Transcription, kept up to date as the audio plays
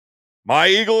My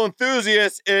Eagle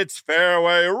enthusiasts, it's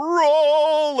Fairway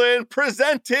Rollin',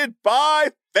 presented by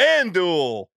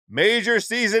FanDuel. Major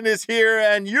season is here,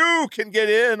 and you can get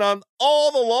in on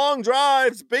all the long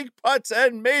drives, big putts,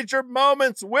 and major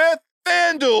moments with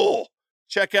FanDuel.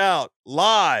 Check out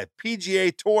live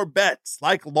PGA Tour bets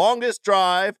like longest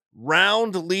drive,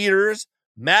 round leaders,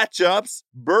 matchups,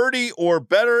 birdie or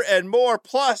better, and more.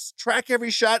 Plus, track every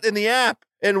shot in the app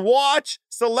and watch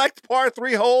select par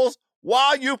 3 holes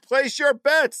while you place your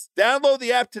bets. Download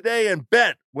the app today and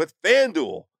bet with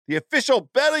FanDuel, the official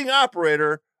betting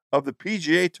operator of the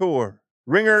PGA Tour.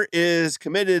 Ringer is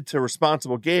committed to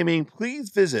responsible gaming. Please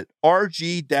visit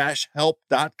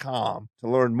rg-help.com to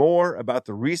learn more about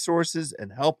the resources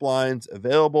and helplines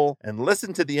available and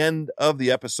listen to the end of the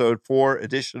episode for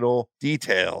additional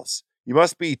details. You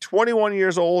must be 21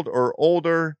 years old or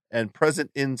older and present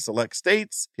in select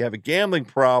states. If you have a gambling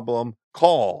problem,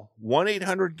 call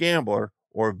 1-800-GAMBLER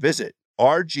or visit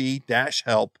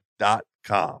rg-help.com.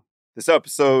 This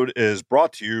episode is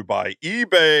brought to you by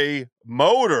eBay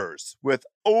Motors. With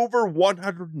over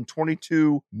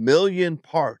 122 million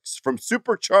parts, from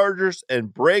superchargers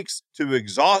and brakes to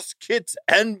exhaust kits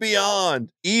and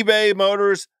beyond, eBay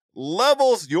Motors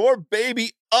levels your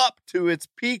baby up to its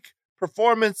peak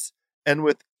performance. And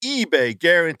with eBay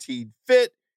Guaranteed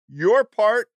Fit, your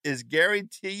part is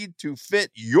guaranteed to fit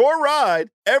your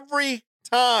ride every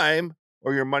time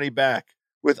or your money back.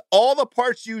 With all the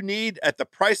parts you need at the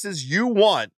prices you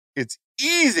want, it's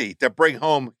easy to bring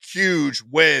home huge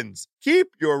wins.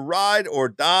 Keep your ride or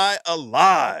die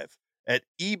alive at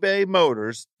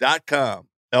ebaymotors.com.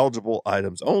 Eligible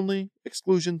items only.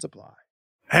 Exclusions apply.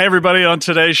 Hey, everybody. On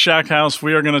today's Shack House,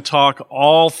 we are going to talk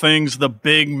all things the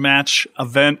big match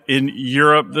event in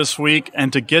Europe this week.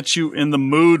 And to get you in the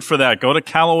mood for that, go to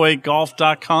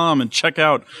CallawayGolf.com and check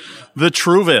out the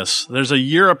Truvis. There's a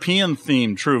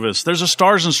European-themed Truvis. There's a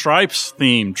Stars and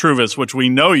Stripes-themed Truvis, which we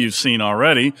know you've seen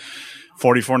already.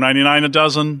 $44.99 a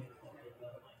dozen.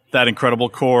 That incredible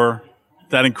core.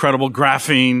 That incredible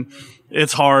graphene.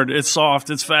 It's hard, it's soft,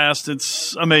 it's fast,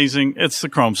 it's amazing. It's the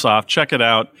Chrome Soft. Check it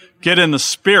out. Get in the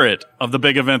spirit of the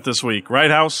big event this week.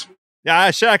 Right, House? Yeah,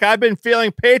 Shaq, I've been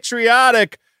feeling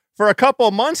patriotic for a couple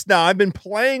of months now. I've been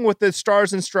playing with the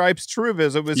Stars and Stripes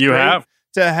Truvis. It was great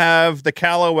to have the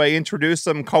Callaway introduce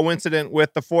them coincident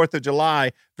with the 4th of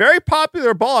July. Very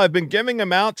popular ball. I've been giving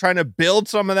them out, trying to build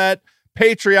some of that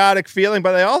patriotic feeling,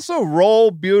 but they also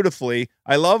roll beautifully.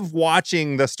 I love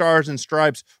watching the Stars and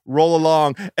Stripes roll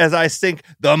along as I sink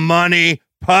the money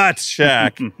putt,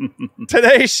 Shaq.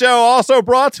 Today's show also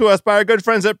brought to us by our good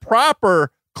friends at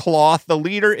Proper Cloth, the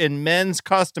leader in men's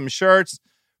custom shirts.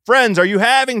 Friends, are you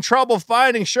having trouble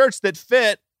finding shirts that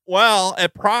fit? Well,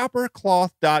 at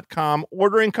propercloth.com,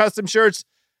 ordering custom shirts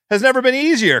has never been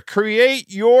easier.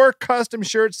 Create your custom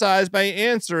shirt size by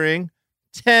answering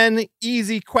 10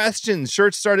 easy questions.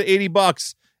 Shirts start at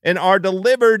 $80 and are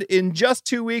delivered in just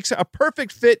 2 weeks. A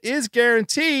perfect fit is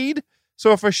guaranteed.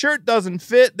 So if a shirt doesn't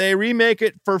fit, they remake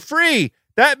it for free.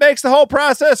 That makes the whole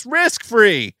process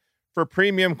risk-free. For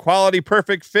premium quality,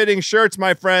 perfect fitting shirts,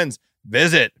 my friends,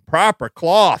 visit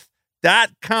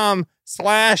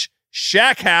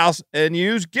propercloth.com/shackhouse and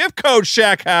use gift code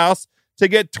shackhouse to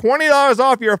get $20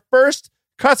 off your first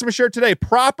custom shirt today.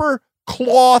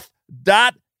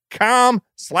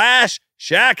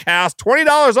 propercloth.com/shackhouse.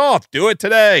 $20 off. Do it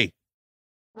today.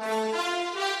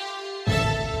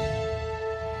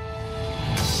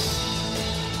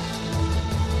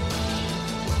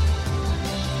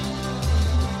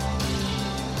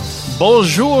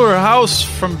 Bonjour, House,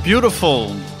 from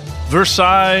beautiful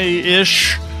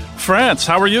Versailles-ish France.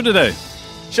 How are you today?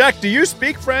 Shaq, do you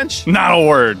speak French? Not a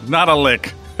word, not a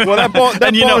lick. Well, that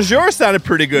bonjour sounded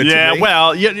pretty good to me. Yeah,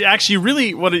 well, actually,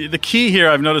 really, the key here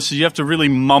I've noticed is you have to really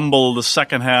mumble the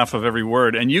second half of every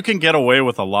word, and you can get away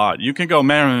with a lot. You can go,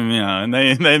 man, and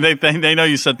they know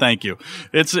you said thank you.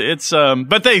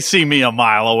 But they see me a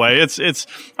mile away.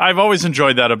 I've always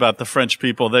enjoyed that about the French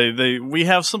people. We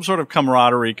have some sort of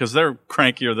camaraderie because they're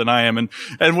crankier than I am, and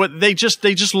what they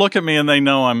just look at me and they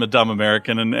know I'm a dumb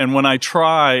American, and when I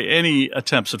try any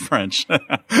attempts at French,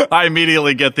 I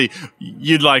immediately get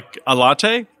you'd like a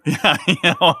latte? Yeah,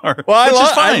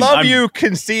 I love you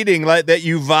conceding like that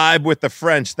you vibe with the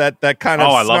French, that kind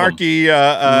of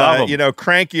snarky,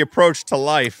 cranky approach to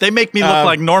life. They make me look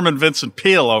like Norman Vincent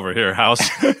Peale over here, House.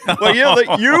 Well,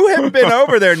 you have been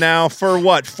over there now for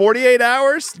what, 48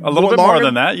 hours? A little bit more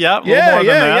than that. Yeah, a little more than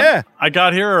that. Yeah. I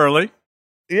got here early.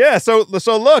 Yeah, so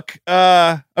look,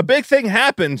 a big thing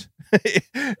happened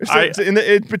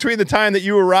in between the time that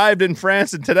you arrived in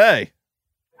France and today.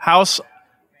 House,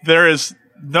 there is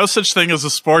no such thing as a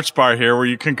sports bar here where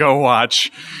you can go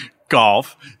watch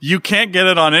golf. You can't get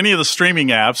it on any of the streaming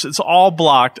apps. It's all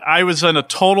blocked. I was in a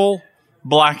total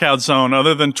blackout zone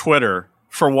other than Twitter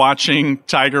for watching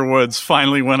Tiger Woods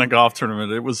finally win a golf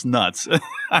tournament. It was nuts.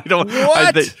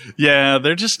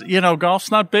 They're just,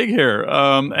 golf's not big here.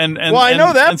 I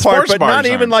know that part, but not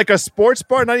even like a sports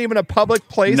bar, not even a public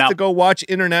place to go watch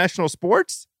international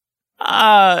sports?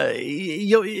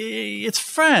 It's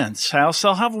France, House.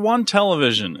 They'll have one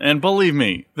television, and believe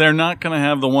me, they're not going to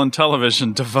have the one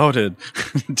television devoted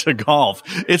to golf.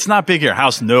 It's not big here,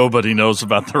 House. Nobody knows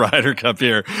about the Ryder Cup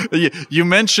here. You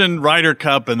mentioned Ryder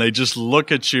Cup, and they just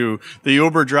look at you. The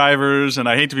Uber drivers, and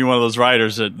I hate to be one of those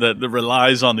riders that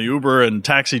relies on the Uber and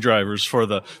taxi drivers for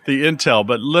the intel,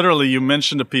 but literally, you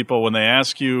mention to people when they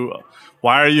ask you,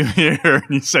 why are you here? And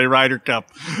you say Ryder Cup,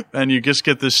 and you just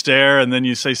get this stare, and then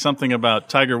you say something about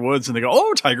Tiger Woods, and they go,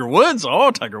 "Oh, Tiger Woods!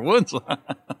 Oh, Tiger Woods!"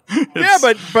 Yeah,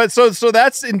 but so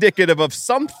that's indicative of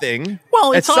something.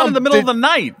 Well, it's on in the middle of the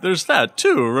night. There's that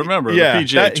too. Remember, the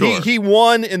PGA Tour. He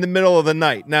won in the middle of the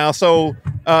night. Now, so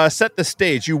set the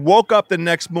stage. You woke up the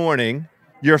next morning.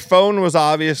 Your phone was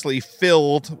obviously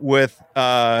filled with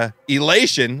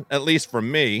elation, at least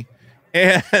from me,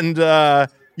 and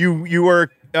you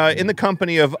were. In the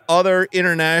company of other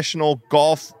international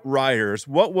golf riders,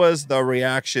 what was the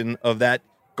reaction of that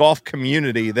golf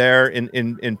community there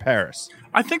in Paris?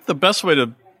 I think the best way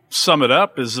to sum it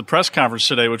up is the press conference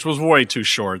today, which was way too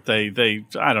short. They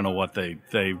I don't know what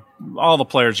all the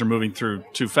players are moving through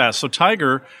too fast. So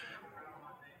Tiger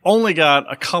only got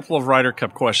a couple of Ryder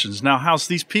Cup questions. Now, House,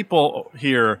 these people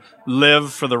here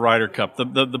live for the Ryder Cup.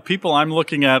 The people I'm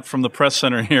looking at from the press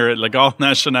center here at Le Golf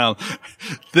National,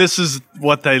 this is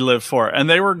what they live for. And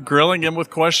they were grilling him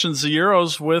with questions, the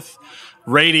Euros, with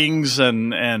ratings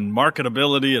and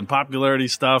marketability and popularity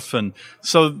stuff. And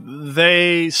so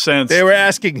they were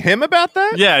asking him about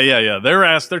that? Yeah.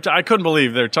 I couldn't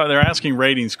believe they're asking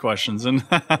ratings questions. And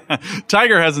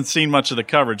Tiger hasn't seen much of the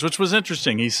coverage, which was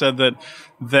interesting. He said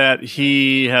that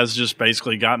he has just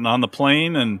basically gotten on the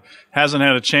plane and hasn't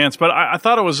had a chance. But I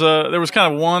thought there was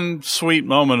kind of one sweet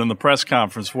moment in the press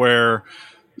conference where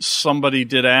somebody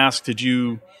did ask, did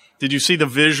you see the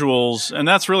visuals? And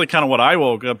that's really kind of what I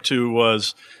woke up to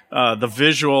was the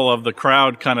visual of the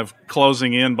crowd kind of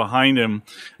closing in behind him,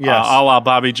 yes. A la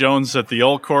Bobby Jones at the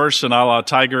Old Course and a la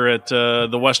Tiger at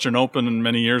the Western Open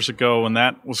many years ago. And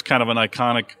that was kind of an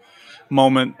iconic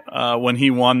moment when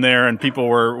he won there, and people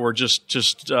were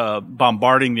just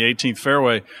bombarding the 18th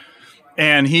fairway.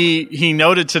 And he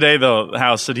noted today, though,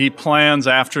 House, that he plans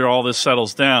after all this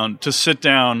settles down to sit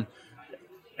down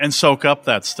and soak up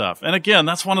that stuff. And again,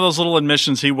 that's one of those little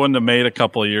admissions he wouldn't have made a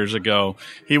couple of years ago.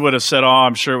 He would have said,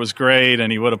 I'm sure it was great,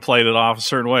 and he would have played it off a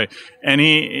certain way.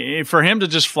 And for him to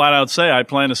just flat out say, I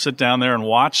plan to sit down there and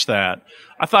watch that,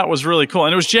 I thought was really cool.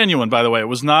 And it was genuine, by the way. It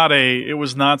was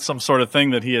not some sort of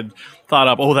thing that he had thought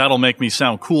up, that'll make me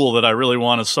sound cool, that I really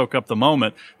want to soak up the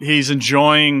moment. He's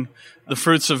enjoying the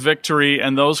fruits of victory,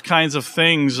 and those kinds of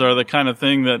things are the kind of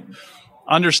thing that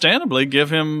understandably give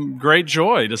him great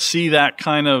joy to see that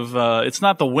kind of it's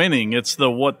not the winning, it's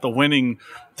what the winning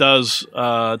does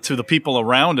to the people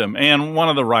around him. And one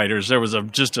of the writers, there was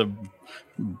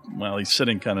he's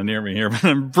sitting kind of near me here, but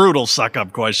a brutal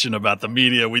suck-up question about the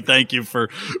media. We thank you for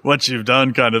what you've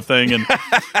done, kind of thing. And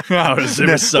it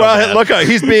was so bad. Look,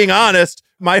 he's being honest.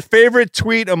 My favorite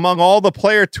tweet among all the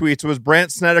player tweets was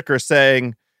Brandt Snedeker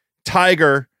saying,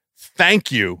 Tiger,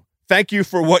 thank you. Thank you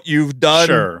for what you've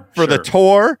done for the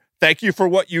tour. Thank you for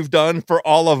what you've done for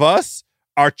all of us.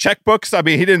 Our checkbooks. I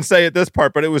mean, he didn't say it this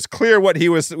part, but it was clear what he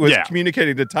was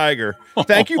communicating to Tiger.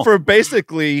 Thank you for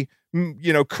basically,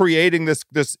 creating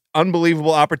this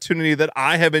unbelievable opportunity that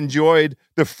I have enjoyed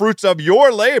the fruits of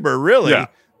your labor, really. Yeah.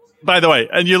 By the way,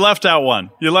 and you left out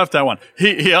one.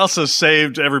 He also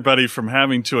saved everybody from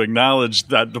having to acknowledge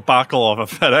that debacle of a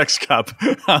FedEx Cup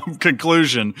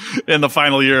conclusion in the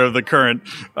final year of the current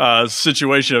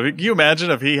situation. Can you imagine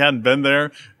if he hadn't been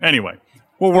there? Anyway,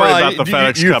 we'll worry about the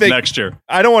FedEx Cup next year.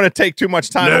 I don't want to take too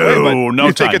much time away, but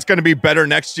you think it's going to be better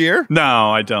next year? No,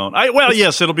 I don't.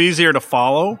 Yes, it'll be easier to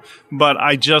follow, but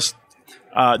I just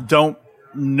don't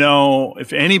know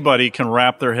if anybody can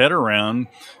wrap their head around,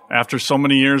 after so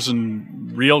many years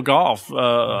in real golf,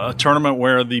 a tournament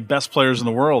where the best players in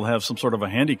the world have some sort of a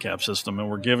handicap system, and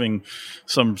we're giving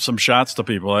some shots to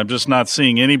people. I'm just not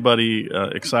seeing anybody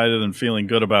excited and feeling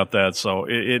good about that. So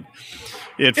it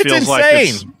feels insane. like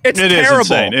it's terrible.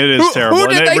 Insane. It is terrible. Who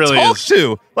did they really talk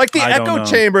to? Like the echo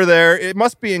chamber there, it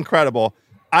must be incredible.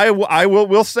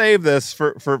 We'll save this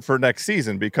for next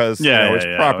season because it's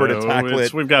proper to tackle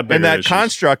it. We've got in that issues.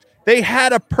 Construct. They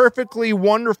had a perfectly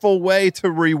wonderful way to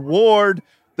reward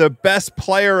the best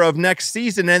player of next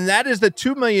season, and that is the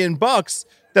 $2 million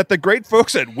that the great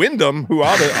folks at Wyndham, who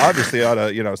obviously ought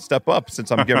to step up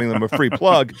since I'm giving them a free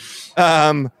plug,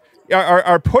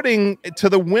 are putting to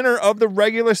the winner of the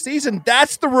regular season.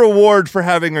 That's the reward for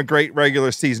having a great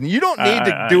regular season. You don't need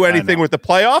to do anything with the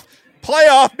playoff.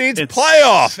 Playoff means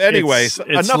playoff. Anyway,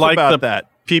 enough like about that.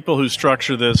 People who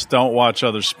structure this don't watch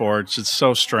other sports. It's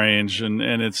so strange, and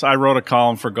I wrote a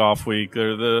column for Golf Week.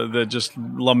 They're just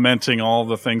lamenting all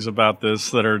the things about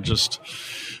this that are just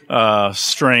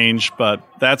strange. But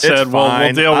that said,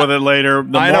 we'll deal with it later.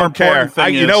 The I more don't care.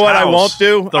 Thing you know what I won't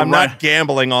do? I'm not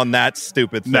gambling on that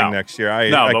stupid thing next year.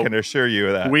 I can assure you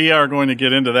of that. We are going to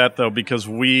get into that, though, because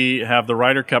we have the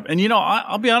Ryder Cup. And,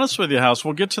 I'll be honest with you, House.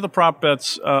 We'll get to the prop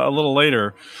bets a little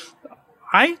later.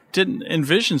 I didn't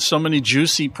envision so many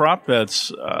juicy prop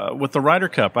bets with the Ryder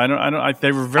Cup.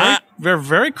 They were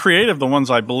very creative. The ones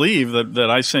I believe that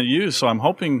I sent you. So I'm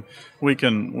hoping we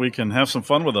can have some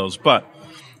fun with those. But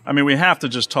I mean, we have to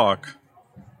just talk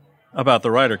about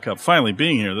the Ryder Cup finally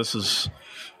being here. This is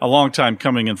a long time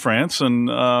coming in France, and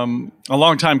a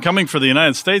long time coming for the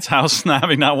United States House,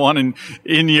 having not won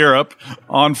in Europe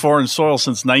on foreign soil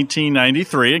since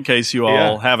 1993, in case you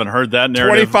all haven't heard that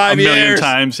narrative 25 a million years.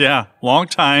 times. Yeah, long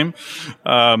time.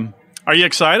 Are you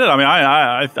excited? I mean,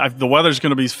 I the weather's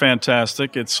going to be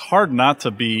fantastic. It's hard not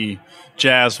to be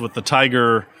jazzed with the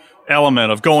Tiger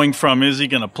element of going from, is he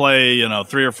going to play,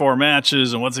 3 or 4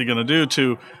 matches, and what's he going to do,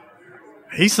 to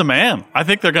he's the man. I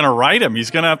think they're going to ride him.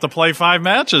 He's going to have to play 5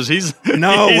 matches. He's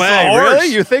no he's way. Really?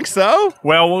 You think so?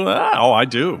 Well, I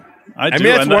do. I mean,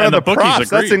 it's one of the bookies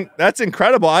props. That's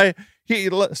incredible.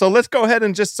 So let's go ahead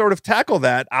and just sort of tackle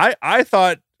that. I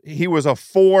thought he was a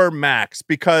 4 max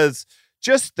because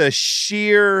just the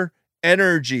sheer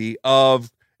energy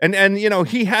of and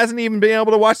he hasn't even been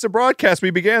able to watch the broadcast.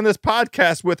 We began this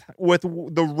podcast with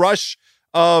the rush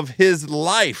of his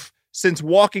life. Since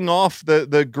walking off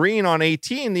the green on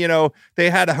 18, they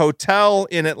had a hotel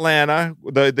in Atlanta.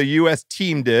 The U.S.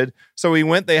 team did. So he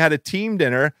went, they had a team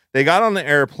dinner. They got on the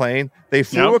airplane. They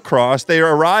flew across. They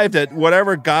arrived at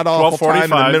whatever god-awful time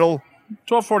in the middle.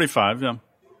 12:45, yeah.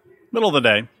 Middle of the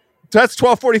day. So that's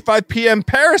 12:45 p.m.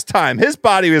 Paris time. His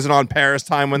body wasn't on Paris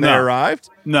time when they arrived.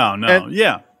 No,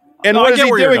 yeah. And what is he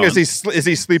doing? Is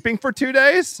he sleeping for 2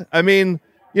 days? I mean...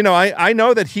 I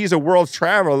know that he's a world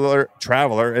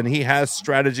traveler, and he has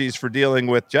strategies for dealing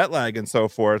with jet lag and so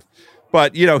forth.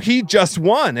 But, he just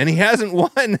won, and he hasn't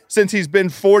won since he's been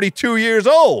 42 years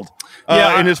old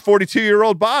in his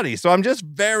 42-year-old body. So I'm just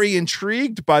very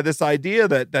intrigued by this idea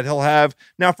that he'll have.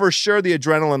 Now, for sure, the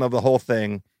adrenaline of the whole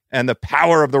thing and the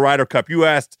power of the Ryder Cup. You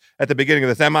asked at the beginning of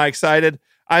this, am I excited?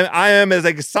 I am as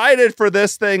excited for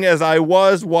this thing as I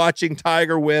was watching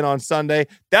Tiger win on Sunday.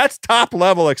 That's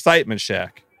top-level excitement, Shaq.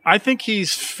 I think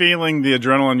he's feeling the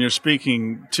adrenaline you're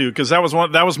speaking to, because that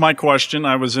was my question.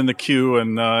 I was in the queue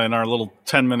and in our little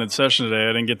 10-minute session today, I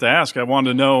didn't get to ask. I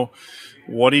wanted to know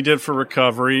what he did for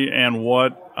recovery and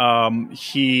what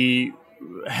he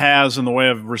has in the way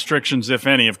of restrictions, if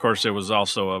any. Of course, it was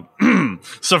also a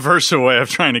subversive way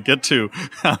of trying to get to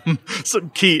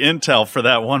some key intel for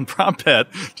that one prop bet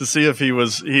to see if he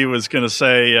was going to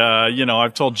say,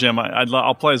 I've told Jim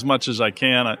I'll play as much as I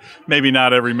can, maybe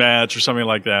not every match or something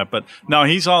like that. But no,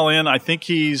 he's all in. I think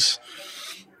he's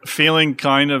feeling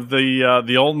kind of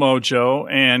the old mojo,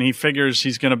 and he figures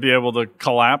he's going to be able to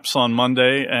collapse on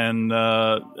Monday and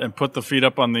put the feet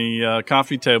up on the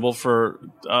coffee table for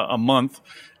a month.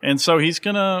 And so he's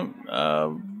going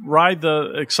to ride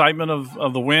the excitement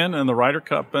of the win and the Ryder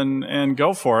Cup and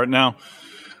go for it. Now,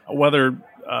 whether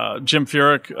Jim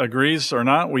Furyk agrees or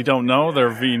not, we don't know.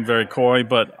 They're being very coy,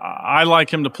 but I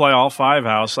like him to play all 5,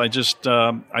 House. I just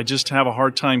have a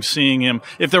hard time seeing him.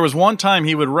 If there was one time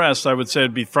he would rest, I would say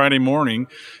it'd be Friday morning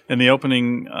in the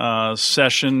opening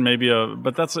session,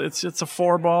 but it's a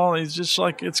 4-ball. He's just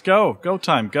like, it's go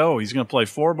time, go. He's going to play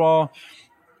 4-ball.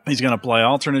 He's going to play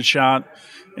alternate shot.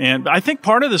 And I think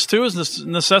part of this too is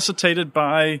necessitated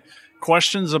by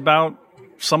questions about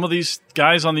some of these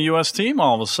guys on the U.S. team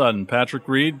all of a sudden. Patrick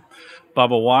Reed,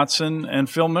 Bubba Watson, and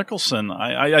Phil Mickelson.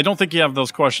 I don't think you have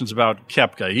those questions about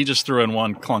Koepka. He just threw in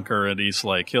one clunker at East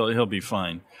Lake. He'll be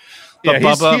fine. But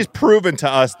he's proven to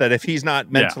us that if he's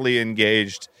not mentally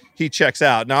engaged, he checks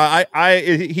out. Now,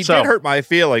 he did hurt my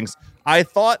feelings. I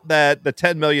thought that the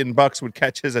 $10 million would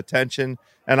catch his attention,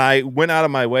 and I went out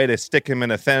of my way to stick him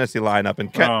in a fantasy lineup.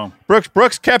 And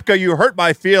Brooks Koepka, you hurt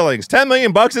my feelings. $10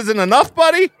 million isn't enough,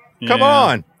 buddy? Come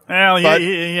on. Well,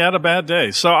 he had a bad day.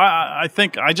 So I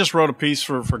think I just wrote a piece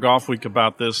for Golf Week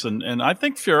about this, and I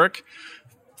think Furyk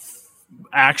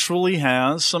actually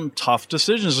has some tough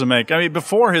decisions to make. I mean,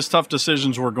 before his tough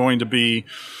decisions were going to be,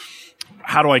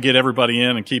 how do I get everybody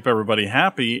in and keep everybody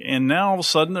happy? And now all of a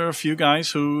sudden there are a few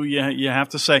guys who you have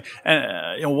to say,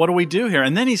 what do we do here?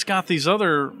 And then he's got these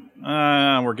other,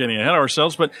 we're getting ahead of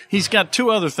ourselves, but he's got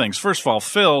two other things. First of all,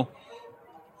 Phil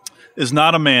is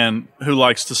not a man who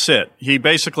likes to sit. He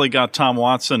basically got Tom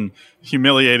Watson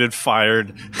humiliated,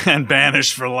 fired, and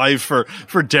banished for life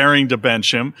for daring to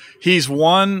bench him. He's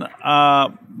one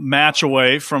match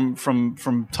away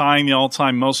from tying the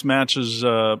all-time most matches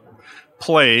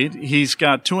played. He's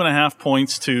got 2.5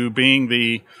 points to being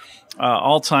the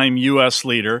all-time U.S.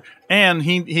 leader. And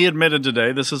he admitted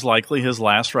today this is likely his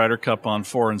last Ryder Cup on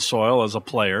foreign soil as a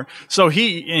player. So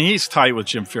he's tight with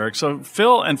Jim Furyk. So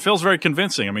Phil's very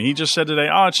convincing. I mean, he just said today,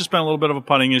 it's just been a little bit of a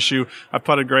putting issue. I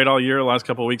putted great all year. The last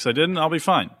couple of weeks I didn't. I'll be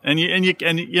fine. And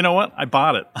you know what? I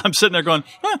bought it. I'm sitting there going,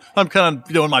 I'm kind of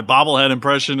doing my bobblehead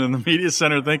impression in the media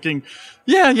center thinking,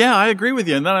 yeah, I agree with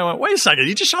you. And then I went, wait a second,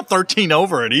 he just shot 13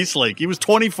 over at Eastlake. He was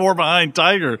 24 behind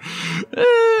Tiger.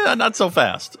 Not so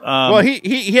fast. Well,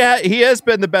 he has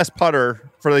been the best putter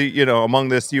for the among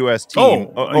this U.S. team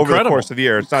over the course of the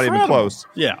year. It's not even close.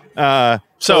 Yeah.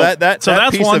 So that's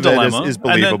piece one of dilemma. It is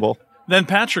believable. Then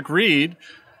Patrick Reed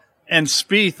and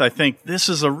Spieth, I think this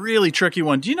is a really tricky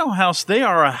one. Do you know, House? They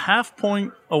are a half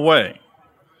point away.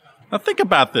 Now think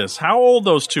about this. How old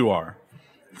those two are.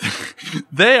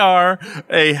 They are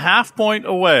a half point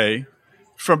away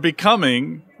from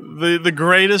becoming the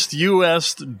greatest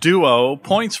U.S. duo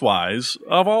points-wise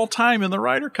of all time in the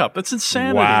Ryder Cup. It's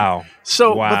insanity. Wow.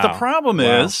 But the problem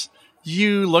is,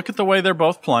 you look at the way they're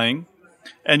both playing,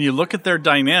 and you look at their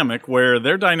dynamic, where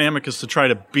their dynamic is to try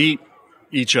to beat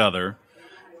each other.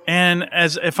 And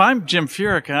if I'm Jim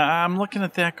Furyk, I'm looking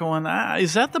at that going,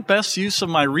 is that the best use of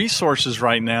my resources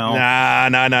right now?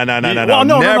 No. Well,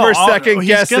 no. Never second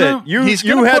guess it. You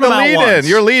had the lead in.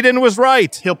 Your lead in was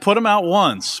right. He'll put them out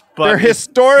once. But they're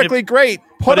historically great.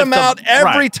 Put them out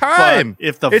every time.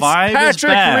 If the vibe is bad.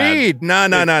 Patrick Reed. No.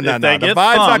 The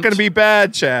vibe's not going to be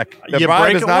bad, Shaq. The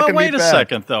vibe is not going to be bad. Wait a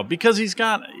second, though, because he's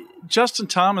got Justin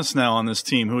Thomas now on this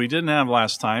team, who he didn't have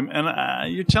last time.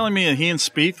 And you're telling me that he and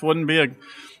Spieth wouldn't be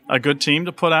a good team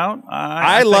to put out?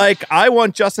 I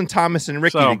want Justin Thomas and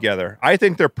Ricky together. I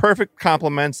think they're perfect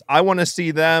complements. I want to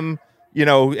see them,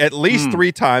 at least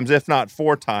 3 times, if not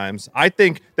 4 times. I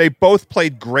think they both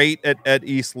played great at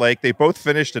Eastlake. They both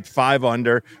finished at 5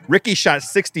 under. Ricky shot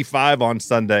 65 on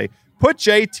Sunday. Put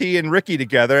JT and Ricky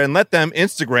together and let them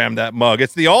Instagram that mug.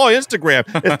 It's the all Instagram.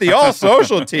 It's the all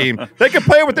social team. They can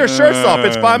play with their shirts off.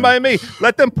 It's fine by me.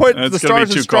 Let them put the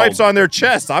stars and stripes on their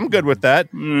chests. I'm good with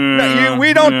that.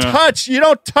 We don't touch. You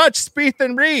don't touch Spieth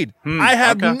and Reed. I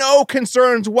have no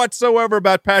concerns whatsoever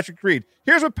about Patrick Reed.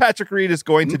 Here's what Patrick Reed is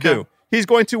going to do. He's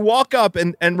going to walk up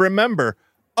and remember,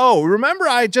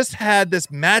 I just had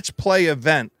this match play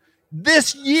event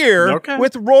this year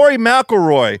with Rory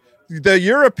McIlroy, the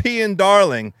European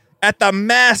darling, at the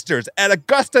Masters at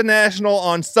Augusta National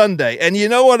on Sunday. And you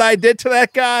know what I did to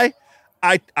that guy?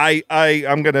 I'm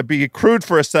going to be crude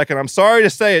for a second. I'm sorry to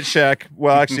say it, Shaq.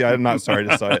 Well, actually, I'm not sorry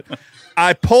to say it.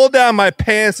 I pulled down my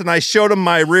pants and I showed him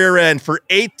my rear end for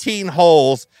 18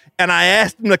 holes, and I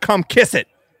asked him to come kiss it.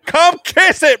 Come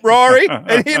kiss it, Rory.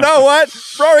 And you know what?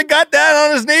 Rory got down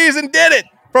on his knees and did it.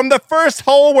 From the first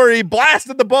hole where he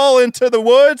blasted the ball into the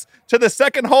woods to the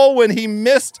second hole when he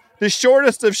missed the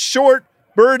shortest of short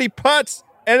birdie putts,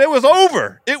 and it was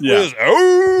over. It was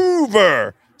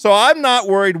over. So I'm not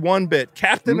worried one bit.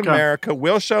 Captain America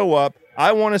will show up.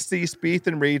 I want to see Spieth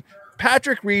and Reed.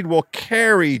 Patrick Reed will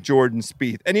carry Jordan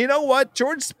Spieth. And you know what?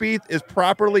 Jordan Spieth is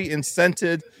properly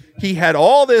incented. He had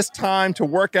all this time to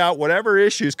work out whatever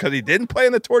issues, because he didn't play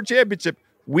in the Tour Championship,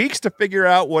 weeks to figure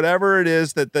out whatever it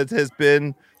is that has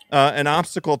been an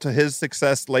obstacle to his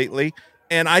success lately.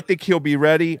 And I think he'll be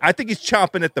ready. I think he's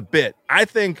chomping at the bit. I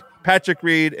think Patrick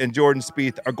Reed and Jordan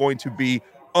Spieth are going to be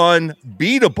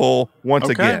unbeatable once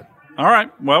again. All right.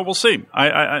 Well, we'll see.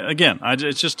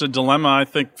 It's just a dilemma I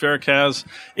think Furyk has,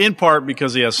 in part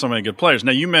because he has so many good players.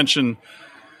 Now, you mentioned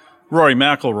Rory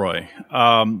McIlroy.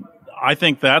 I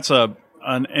think that's an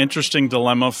interesting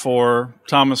dilemma for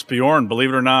Thomas Bjorn,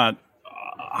 believe it or not.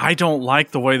 I don't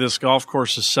like the way this golf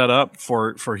course is set up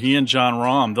for he and Jon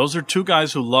Rahm. Those are two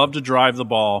guys who love to drive the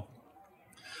ball,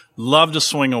 love to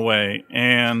swing away,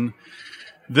 and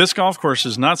this golf course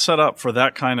is not set up for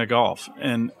that kind of golf.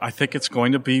 And I think it's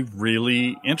going to be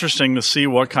really interesting to see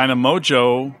what kind of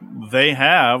mojo they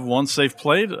have once they've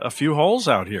played a few holes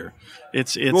out here.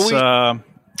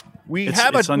 We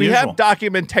have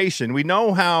documentation. We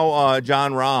know how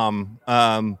Jon Rahm,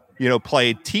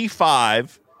 played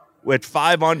T5 at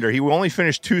 5 under. He only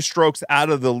finished 2 strokes out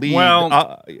of the lead.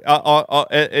 Well,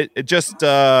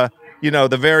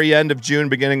 the very end of June,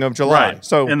 beginning of July. Right.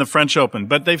 So in the French Open,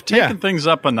 but they've taken things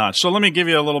up a notch. So let me give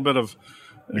you a little bit of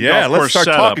let's start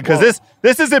talking, because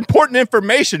this is important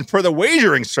information for the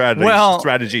wagering strategy.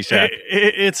 Shaq.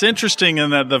 It's interesting in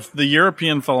that the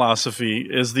European philosophy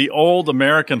is the old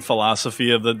American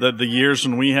philosophy of the years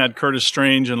when we had Curtis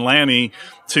Strange and Lanny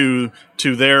to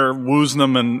their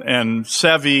Woosnam and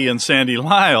Seve and Sandy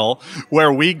Lyle,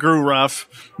 where we grew rough,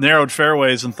 narrowed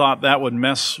fairways, and thought that would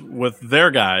mess with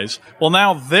their guys. Well,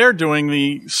 now they're doing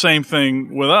the same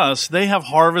thing with us. They have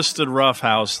harvested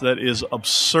roughhouse that is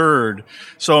absurd.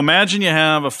 So imagine you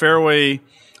have a fairway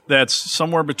that's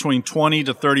somewhere between 20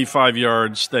 to 35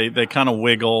 yards. They kind of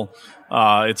wiggle.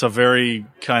 It's a very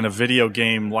kind of video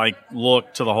game-like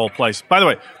look to the whole place. By the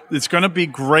way, it's going to be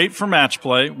great for match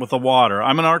play with the water.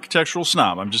 I'm an architectural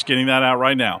snob. I'm just getting that out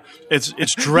right now. It's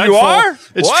dreadful. You are?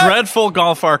 It's dreadful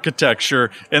golf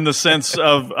architecture in the sense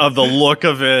of the look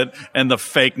of it and the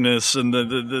fakeness and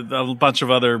the bunch of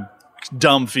other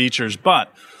dumb features.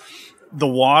 But the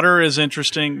water is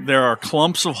interesting. There are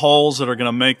clumps of holes that are going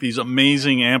to make these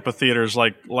amazing amphitheaters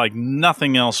like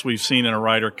nothing else we've seen in a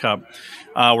Ryder Cup.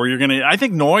 Where you're going to, I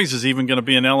think noise is even going to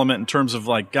be an element in terms of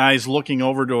like guys looking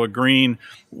over to a green,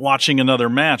 watching another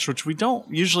match, which we don't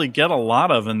usually get a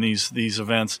lot of in these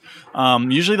events.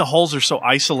 Usually the holes are so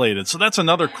isolated. So that's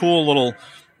another cool little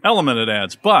element it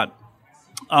adds. But,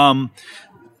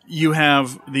 you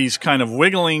have these kind of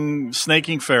wiggling,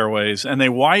 snaking fairways, and they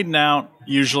widen out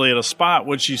usually at a spot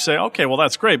which you say, okay, well,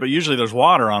 that's great, but usually there's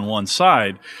water on one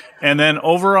side. And then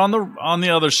over on the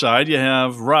other side, you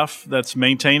have rough that's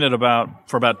maintained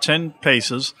for about 10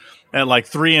 paces at like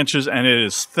 3 inches, and it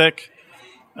is thick,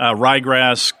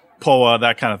 ryegrass, POA,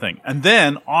 that kind of thing. And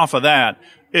then off of that,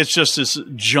 it's just this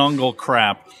jungle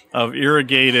crap of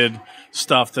irrigated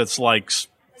stuff that's like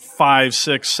 5,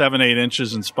 6, 7, 8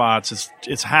 inches in spots.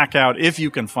 It's hack out if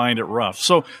you can find it rough.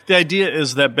 So the idea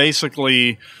is that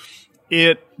basically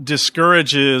it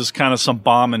discourages kind of some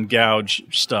bomb and gouge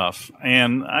stuff.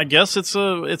 And I guess it's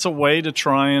a way to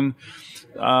try and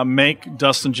make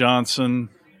Dustin Johnson,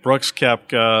 Brooks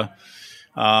Koepka,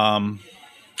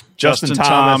 Justin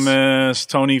Thomas,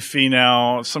 Tony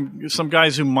Finau, some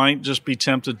guys who might just be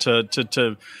tempted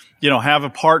to have a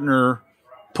partner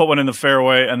put one in the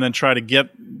fairway and then try to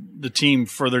get the team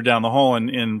further down the hole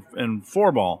in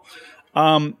 4-ball.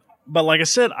 But like I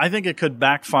said, I think it could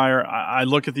backfire. I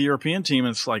look at the European team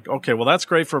and it's like, okay, well, that's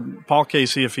great for Paul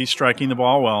Casey if he's striking the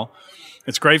ball well.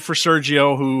 It's great for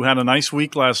Sergio, who had a nice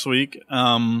week last week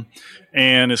and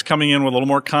is coming in with a little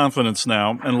more confidence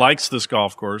now and likes this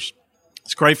golf course.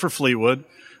 It's great for Fleetwood.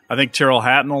 I think Tyrrell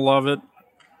Hatton will love it.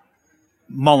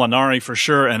 Molinari for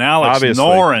sure, and Alex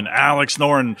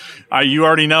Noren. You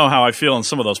already know how I feel in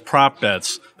some of those prop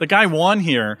bets. The guy won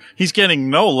here. He's getting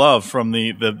no love from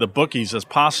the bookies as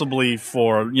possibly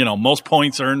for, most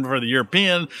points earned for the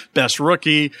European, best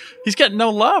rookie. He's getting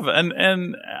no love,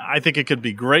 and I think it could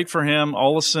be great for him.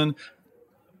 Olesen,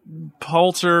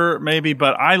 Poulter maybe,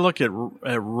 but I look at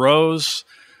Rose,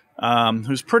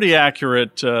 who's pretty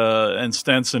accurate, and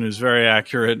Stenson, who's very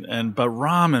accurate, but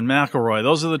Rahm and McIlroy,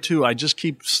 those are the two I just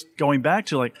keep going back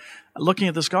to, like looking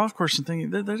at this golf course and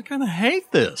thinking they're going to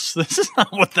hate this. This is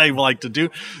not what they like to do.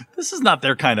 This is not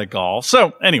their kind of golf.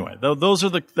 So anyway,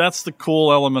 that's the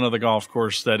cool element of the golf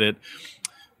course, that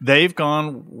they've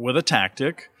gone with a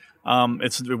tactic.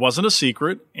 It wasn't a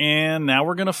secret, and now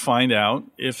we're going to find out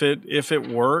if it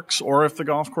works or if the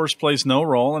golf course plays no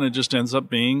role and it just ends up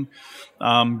being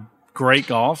great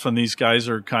golf, and these guys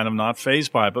are kind of not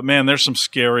fazed by it. But man, there's some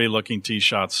scary looking tee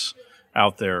shots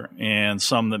out there, and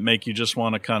some that make you just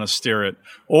want to kind of steer it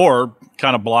or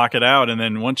kind of block it out. And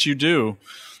then once you do,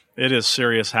 it is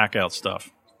serious hack out stuff.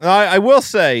 I will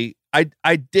say,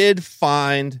 I did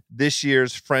find this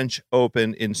year's French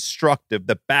Open instructive.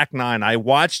 The back nine, I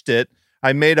watched it.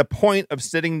 I made a point of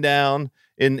sitting down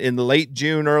in late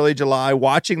June, early July,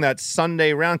 watching that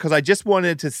Sunday round, because I just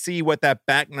wanted to see what that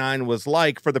back nine was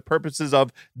like for the purposes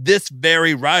of this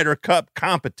very Ryder Cup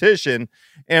competition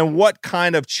and what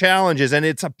kind of challenges. And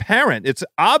it's apparent, it's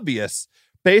obvious,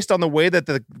 based on the way that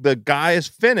the guys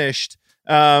finished,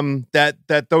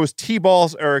 that those tee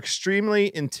balls are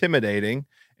extremely intimidating.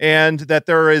 And that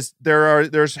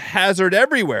there's hazard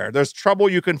everywhere. There's trouble.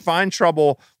 You can find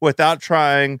trouble without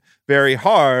trying very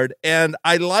hard. And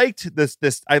I liked this.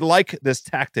 I like this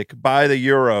tactic by the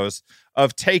Euros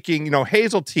of taking,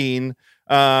 Hazeltine,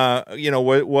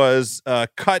 was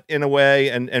cut in a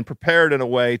way and prepared in a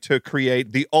way to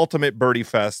create the ultimate birdie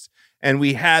fest And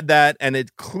we had that, and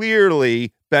it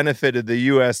clearly benefited the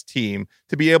U.S. team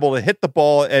to be able to hit the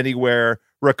ball anywhere,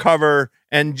 recover,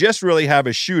 and just really have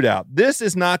a shootout. This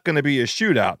is not going to be a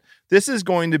shootout. This is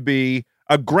going to be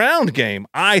a ground game,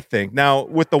 I think. Now,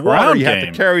 with the water, you have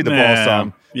to carry the ball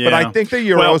some. Yeah. But I think the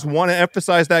Euros want to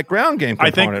emphasize that ground game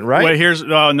component, right?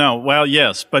 Well,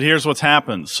 yes. But here's what's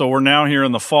happened. So we're now here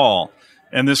in the fall,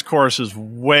 and this course is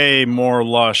way more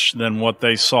lush than what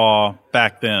they saw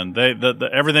back then.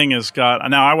 Everything has got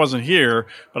 – now, I wasn't here,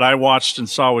 but I watched and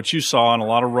saw what you saw, and a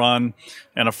lot of run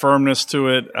and a firmness to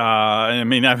it. I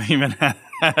mean, I've even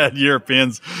had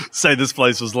Europeans say this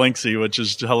place was linksy, which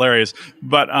is hilarious.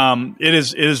 But it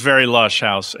is very lush,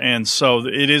 House. And so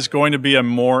it is going to be a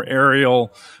more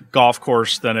aerial golf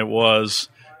course than it was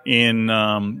in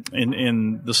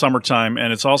the summertime,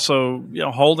 and it's also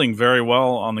holding very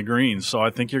well on the greens. So I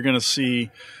think you're going to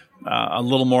see a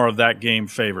little more of that game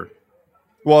favored.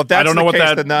 Well, if that's I don't know the what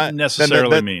case, that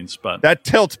necessarily means, but that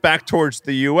tilts back towards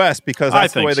the U.S. because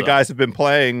that's the way the guys have been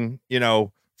playing.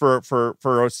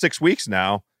 For 6 weeks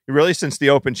now, really since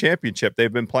the Open Championship,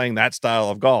 they've been playing that style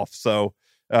of golf. So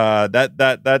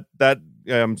that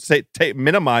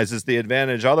minimizes the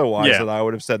advantage otherwise that I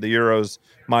would have said the Euros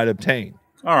might obtain.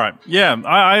 All right.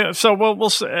 Yeah. So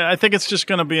we'll see. I think it's just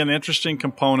going to be an interesting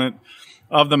component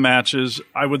of the matches.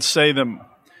 I would say that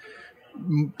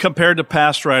compared to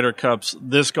past Ryder Cups,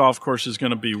 this golf course is going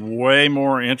to be way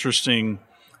more interesting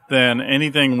than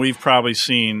anything we've probably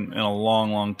seen in a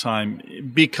long, long time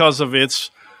because of its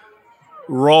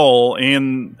role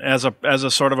as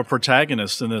a sort of a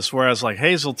protagonist in this. Whereas like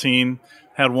Hazeltine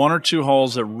had one or two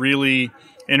holes that really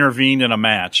intervened in a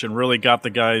match and really got the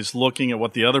guys looking at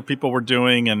what the other people were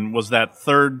doing and was that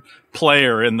third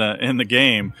player in the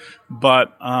game.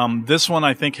 But this one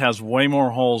I think has way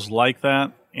more holes like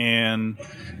that, and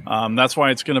that's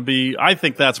why it's going to be. I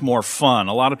think that's more fun.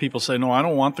 A lot of people say, no, I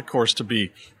don't want the course to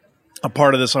be a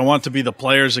part of this. I want it to be the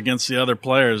players against the other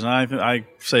players, and I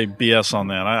say BS on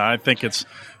that. I think it's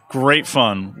great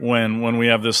fun when we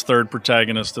have this third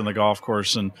protagonist in the golf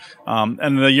course, and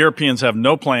the Europeans have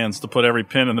no plans to put every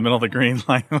pin in the middle of the green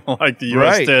like the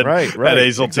U.S. did at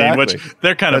Hazeltine, which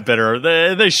they're kind of bitter.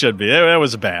 They should be. It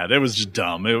was bad. It was just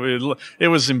dumb. It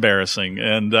was embarrassing,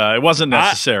 and it wasn't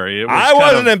necessary. I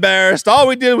wasn't embarrassed. All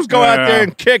we did was go out there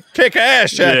and kick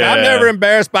ass. Yeah. I'm never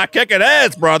embarrassed by kicking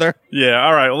ass, brother. Yeah.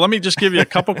 All right. Well, let me just give you a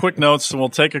couple quick notes, and we'll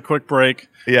take a quick break.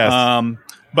 Yes.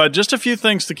 But just a few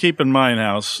things to keep in mind,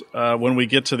 House, when we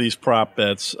get to these prop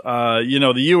bets.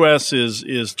 The U.S. is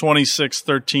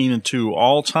 26-13-2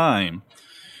 all time.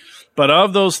 But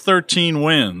of those 13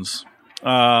 wins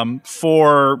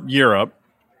for Europe,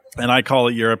 and I call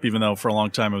it Europe even though for a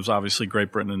long time it was obviously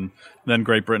Great Britain and then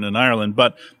Great Britain and Ireland,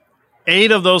 but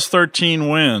 8 of those 13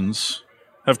 wins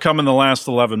have come in the last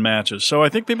 11 matches. So I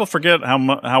think people forget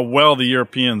how well the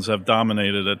Europeans have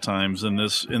dominated at times in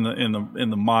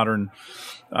the modern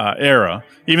era,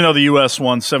 even though the U.S.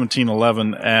 won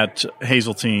 17-11 at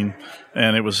Hazeltine,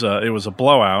 and it was a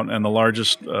blowout and the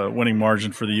largest winning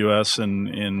margin for the U.S.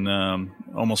 in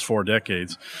almost 4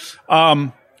 decades.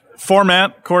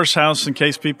 Format, course, House, in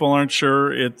case people aren't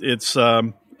sure, it's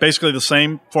basically the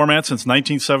same format since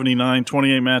 1979,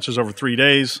 28 matches over 3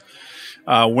 days.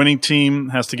 Winning team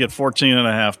has to get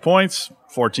 14.5 points,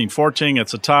 14-14.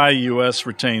 It's a tie. U.S.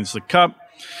 retains the cup.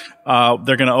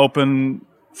 They're going to open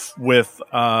with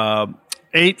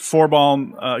 8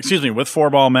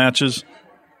 four-ball matches,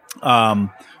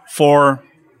 4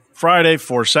 Friday,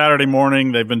 4 Saturday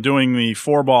morning. They've been doing the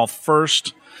 4-ball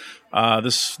first.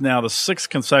 This is now the 6th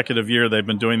consecutive year they've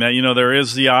been doing that. There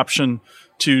is the option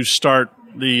to start.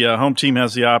 The home team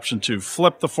has the option to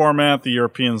flip the format. The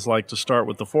Europeans like to start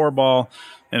with the 4-ball,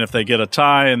 and if they get a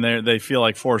tie and they feel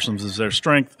like foursomes is their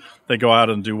strength, they go out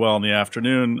and do well in the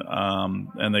afternoon,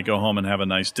 and they go home and have a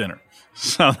nice dinner.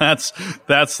 So that's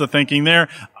the thinking there.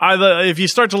 If you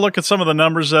start to look at some of the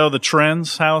numbers, though, the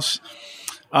trends, House,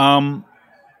 the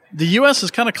U.S. has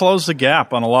kind of closed the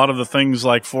gap on a lot of the things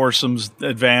like foursomes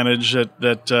advantage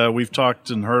that we've talked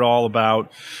and heard all about.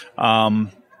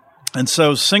 And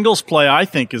so singles play, I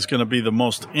think, is going to be the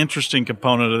most interesting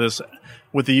component of this,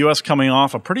 with the U.S. coming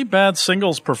off a pretty bad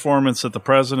singles performance at the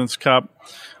President's Cup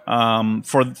by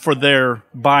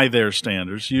their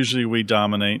standards. Usually we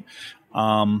dominate.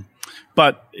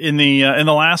 But in the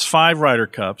last 5 Ryder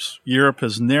Cups, Europe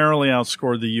has narrowly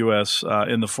outscored the U.S.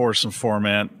 In the foursome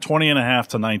format, 20.5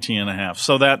 to 19.5.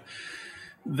 So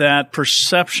that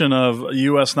perception of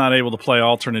U.S. not able to play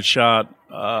alternate shot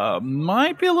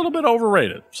might be a little bit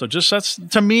overrated. So that's,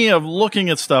 to me, of looking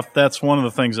at stuff, that's one of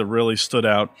the things that really stood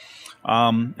out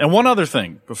And one other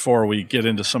thing before we get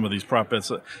into some of these prop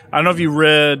bets. I don't know if you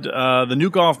read the New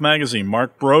Golf Magazine.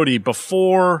 Mark Brody,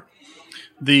 before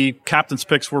the captain's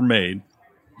picks were made,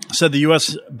 said the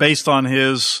U.S., based on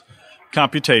his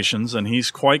computations, and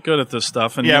he's quite good at this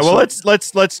stuff. And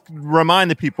let's remind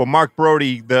the people. Mark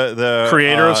Brody, the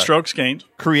creator of Strokes Gained.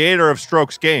 Creator of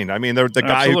Strokes Gained. I mean, the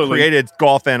guy who created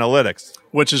golf analytics,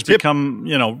 which has become,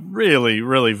 really,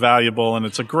 really valuable, and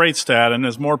it's a great stat. And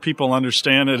as more people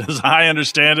understand it, as I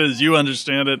understand it, as you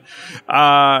understand it,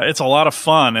 it's a lot of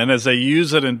fun. And as they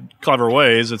use it in clever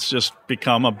ways, it's just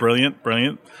become a brilliant,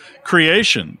 brilliant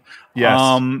creation. Yes.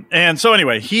 And so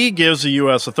anyway, he gives the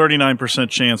U.S. a 39%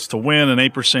 chance to win, an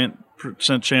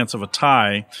 8% chance of a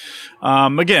tie.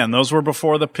 Again, those were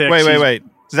before the picks. Wait.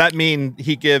 Does that mean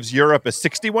he gives Europe a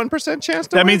 61% chance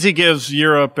to win? That means he gives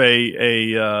Europe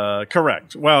a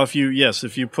correct. Well, if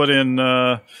you put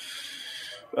in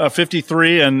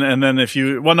 53 and then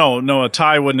a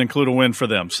tie wouldn't include a win for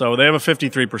them. So they have a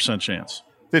 53% chance.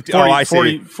 50, I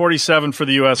see. 47 for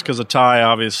the U.S. because a tie,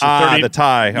 obviously. 30, the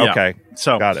tie. Okay. Yeah.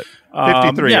 So got it.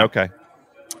 53. Okay.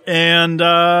 And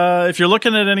if you're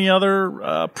looking at any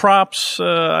other props,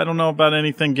 I don't know about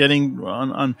anything getting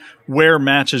on where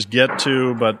matches get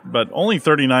to, but only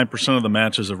 39% of the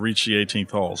matches have reached the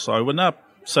 18th hole. So I would not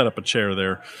set up a chair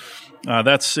there.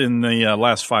 That's in the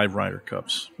last 5 Ryder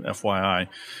Cups, FYI.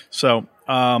 So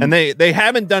and they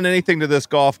haven't done anything to this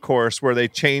golf course where they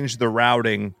changed the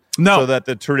routing. No. So that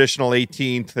the traditional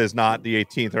 18th is not the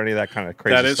 18th or any of that kind of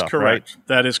crazy stuff. That is correct. Right?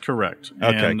 That is correct.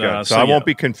 Okay, good. So I won't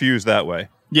be confused that way.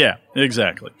 Yeah,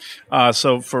 exactly.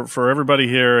 So for everybody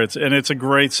here, it's a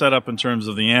great setup in terms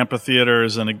of the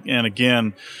amphitheaters and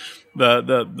again,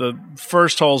 the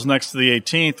first hole's next to the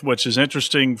 18th, which is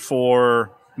interesting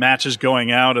for matches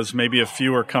going out as maybe a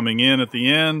few are coming in at the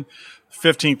end.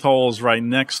 15th hole is right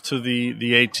next to the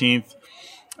 18th.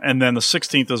 And then the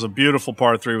 16th is a beautiful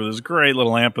par 3 with this great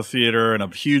little amphitheater and a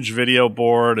huge video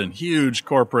board and huge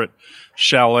corporate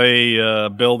chalet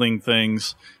building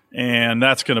things. And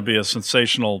that's going to be a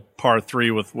sensational par 3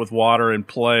 with water in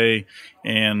play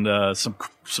and some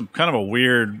kind of a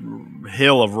weird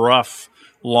hill of rough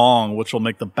long, which will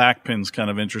make the back pins kind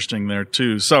of interesting there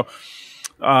too. So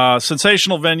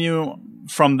sensational venue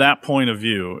from that point of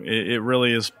view. It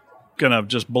really is going to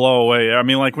just blow away. I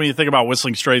mean, like when you think about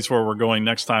Whistling Straits, where we're going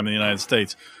next time in the United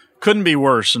States, couldn't be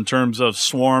worse in terms of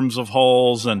swarms of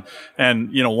holes and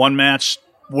one match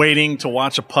waiting to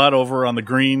watch a putt over on the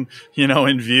green,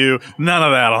 in view. None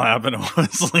of that'll happen at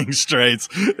Whistling Straits.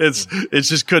 It's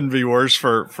just couldn't be worse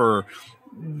for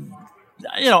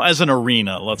as an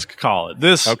arena, let's call it.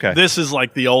 This is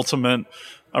like the ultimate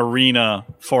arena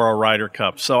for a Ryder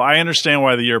Cup. So I understand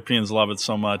why the Europeans love it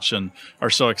so much and are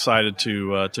so excited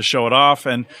to show it off.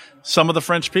 And some of the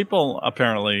French people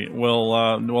apparently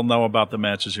will know about the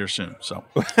matches here soon. So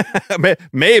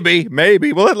maybe.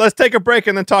 Well, let's take a break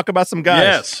and then talk about some guys.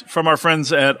 Yes, from our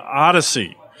friends at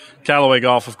Odyssey. Callaway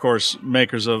Golf, of course,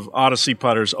 makers of Odyssey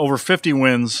putters. Over 50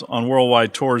 wins on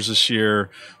worldwide tours this year,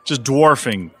 just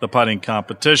dwarfing the putting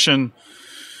competition.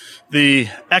 The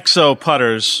EXO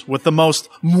putters with the most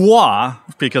moi,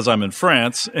 because I'm in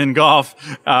France, in golf.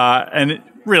 And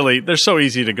really, they're so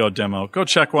easy to go demo. Go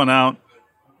check one out.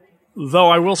 Though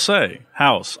I will say,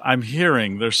 House, I'm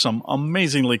hearing there's some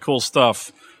amazingly cool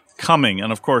stuff coming.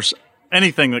 And of course,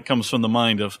 anything that comes from the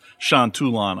mind of Sean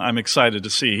Toulon, I'm excited to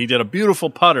see. He did a beautiful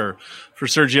putter for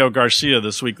Sergio Garcia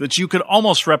this week that you could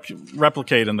almost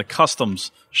replicate in the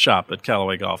customs shop at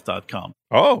CallawayGolf.com.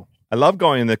 Oh, I love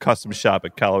going in the custom shop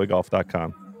at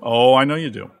CallawayGolf.com. Oh, I know you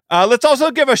do. Let's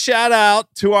also give a shout out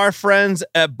to our friends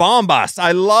at Bombas.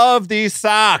 I love these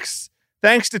socks.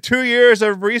 Thanks to 2 years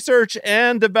of research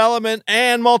and development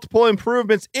and multiple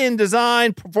improvements in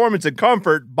design, performance, and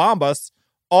comfort, Bombas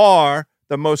are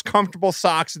the most comfortable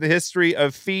socks in the history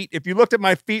of feet. If you looked at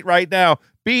my feet right now,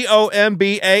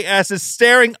 Bombas is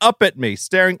staring up at me.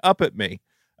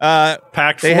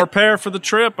 Packed 4 pair for the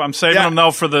trip. I'm saving them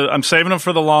though for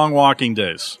the long walking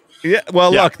days. Yeah.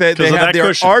 Well, look, they have their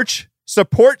cushion. Arch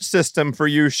support system for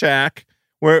you, Shaq,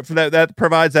 where that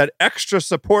provides that extra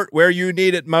support where you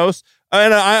need it most.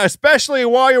 And especially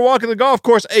while you're walking the golf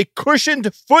course, a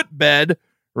cushioned footbed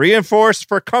reinforced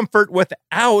for comfort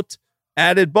without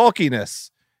added bulkiness.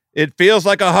 It feels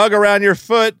like a hug around your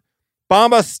foot.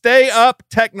 Bombas Stay Up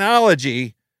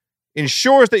technology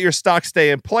ensures that your stocks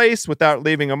stay in place without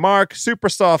leaving a mark. Super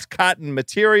soft cotton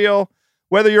material.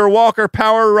 Whether you're a walker,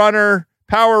 power runner,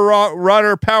 power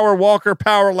walker,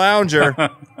 power lounger,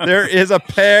 there is a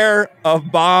pair of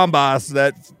Bombas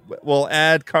that will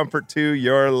add comfort to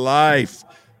your life.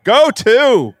 Go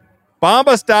to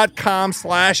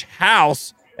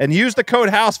bombas.com/house and use the code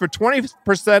HOUSE for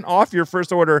 20% off your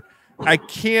first order. I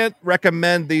can't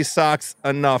recommend these socks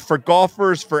enough for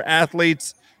golfers, for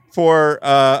athletes, for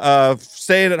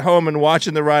staying at home and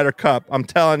watching the Ryder Cup. I'm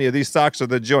telling you, these socks are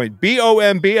the joint.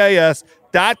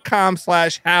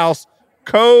 BOMBAS.com/house.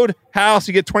 Code HOUSE.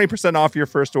 You get 20% off your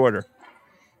first order.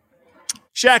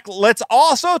 Shaq, let's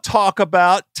also talk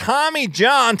about Tommy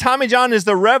John. Tommy John is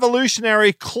the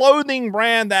revolutionary clothing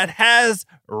brand that has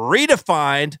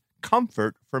redefined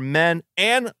comfort for men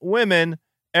and women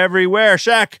everywhere.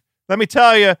 Shaq, let me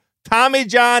tell you, Tommy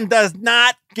John does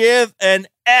not give an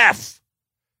F.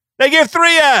 They give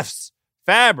 3 Fs: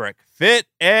 fabric, fit,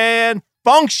 and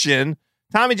function.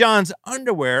 Tommy John's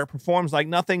underwear performs like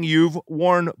nothing you've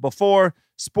worn before,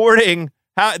 sporting,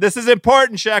 this is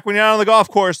important, Shaq, when you're out on the golf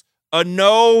course, a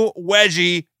no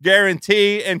wedgie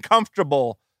guarantee and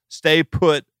comfortable stay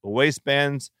put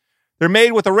waistbands. They're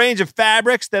made with a range of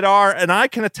fabrics that are, and I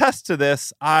can attest to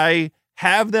this, I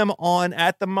have them on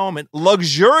at the moment,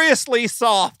 luxuriously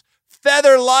soft,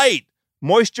 feather light,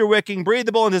 moisture wicking,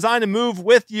 breathable, and designed to move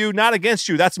with you, not against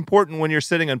you. That's important when you're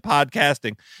sitting and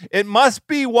podcasting. It must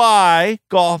be why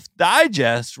Golf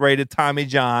Digest rated Tommy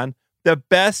John the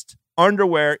best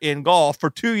underwear in golf for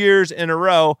 2 years in a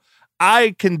row.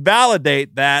 I can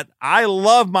validate that. I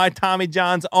love my Tommy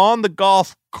Johns on the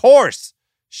golf course,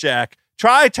 Shaq.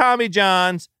 Try Tommy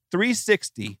John's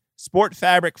 360 sport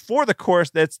fabric for the course.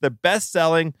 That's the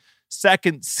best-selling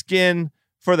second skin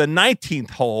for the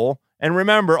 19th hole. And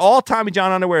remember, all Tommy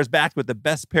John underwear is backed with the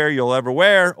best pair you'll ever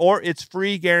wear or its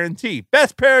free guarantee.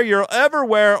 Best pair you'll ever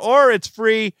wear or its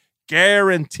free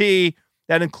guarantee.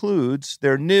 That includes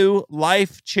their new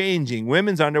life-changing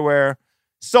women's underwear,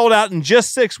 sold out in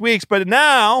just 6 weeks, but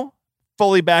now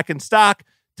fully back in stock.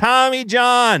 Tommy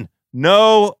John,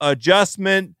 no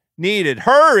adjustment needed.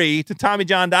 Hurry to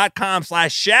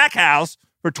TommyJohn.com/ShackHouse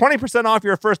for 20% off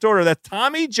your first order. That's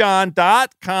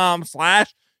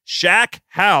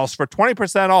TommyJohn.com/ShackHouse for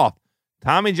 20% off.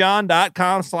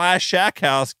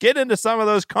 TommyJohn.com/ShackHouse. Get into some of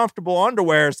those comfortable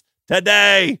underwears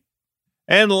today.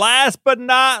 And last but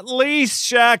not least,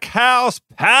 Shack House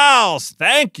pals,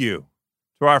 thank you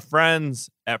to our friends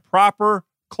at Proper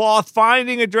Cloth.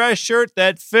 Finding a dress shirt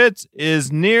that fits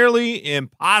is nearly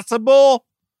impossible.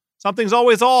 Something's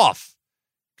always off.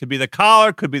 Could be the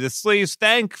collar, could be the sleeves.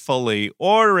 Thankfully,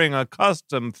 ordering a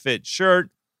custom fit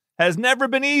shirt has never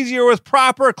been easier with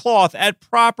Proper Cloth. At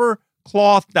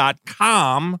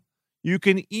propercloth.com, you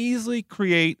can easily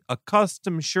create a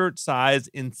custom shirt size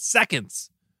in seconds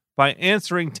by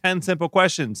answering 10 simple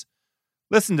questions.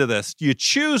 Listen to this. You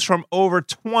choose from over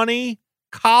 20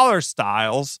 collar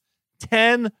styles,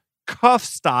 10 cuff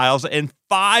styles, and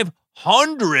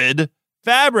 500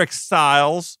 fabric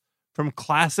styles, from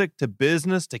classic to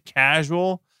business to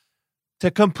casual, to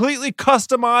completely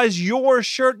customize your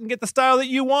shirt and get the style that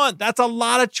you want. That's a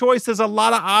lot of choices, a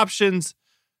lot of options.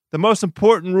 The most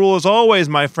important rule is always,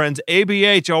 my friends,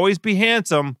 ABH, always be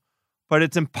handsome, but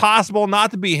it's impossible not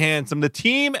to be handsome. The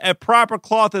team at Proper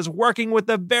Cloth is working with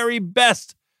the very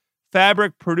best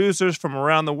fabric producers from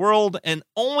around the world, and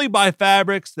only buy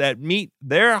fabrics that meet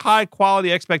their high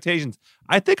quality expectations.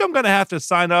 I think I'm going to have to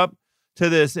sign up to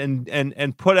this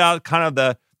and put out kind of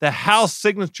the house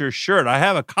signature shirt. I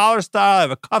have a collar style, I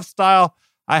have a cuff style,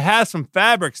 I have some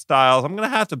fabric styles. I'm going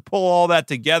to have to pull all that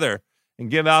together and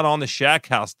give out on the Shack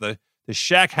House, the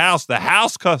Shack House, the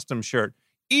house custom shirt.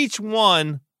 Each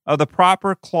one of the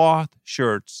Proper Cloth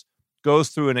shirts goes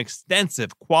through an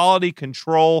extensive quality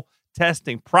control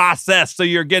testing process, so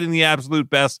you're getting the absolute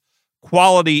best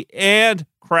quality and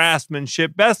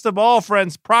craftsmanship. Best of all,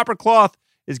 friends, Proper Cloth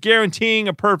is guaranteeing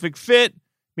a perfect fit,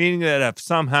 meaning that if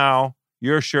somehow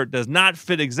your shirt does not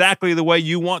fit exactly the way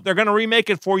you want, they're going to remake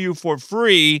it for you for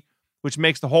free, which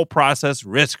makes the whole process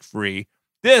risk-free.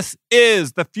 This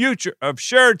is the future of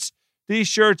shirts. These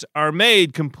shirts are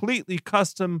made completely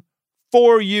custom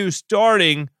for you,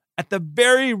 starting at the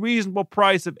very reasonable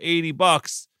price of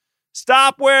 $80.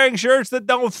 Stop wearing shirts that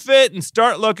don't fit and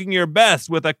start looking your best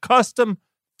with a custom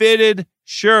fitted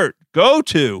shirt. Go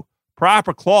to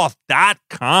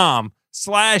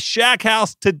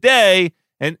propercloth.com/ShackHouse today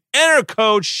and enter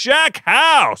code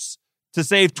ShackHouse to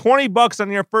save $20 on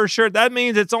your first shirt. That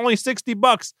means it's only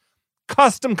 $60.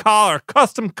 Custom collar,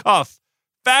 custom cuff,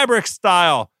 fabric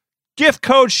style. Gift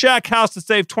code ShackHouse to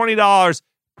save $20.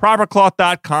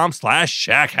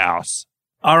 propercloth.com/ShackHouse.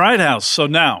 All right, House. So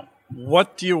now,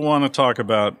 what do you want to talk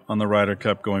about on the Ryder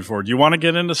Cup going forward? Do you want to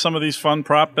get into some of these fun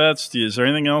prop bets? Is there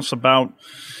anything else about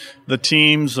the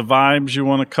teams, the vibes you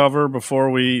want to cover before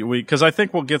we because I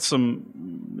think we'll get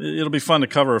some, it'll be fun to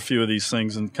cover a few of these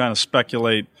things and kind of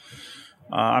speculate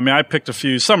I picked a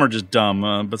few. Some are just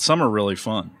dumb, but some are really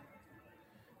fun.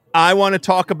 I want to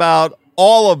talk about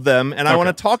all of them, and I want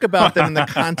to talk about them in the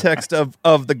context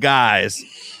of the guys,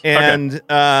 and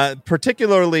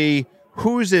particularly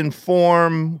who's in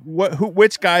form,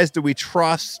 which guys do we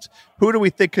trust, who do we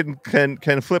think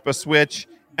can flip a switch.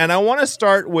 And I want to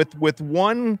start with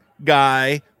one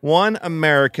guy, one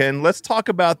American. Let's talk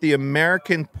about the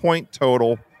American point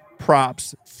total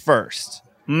props first,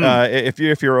 if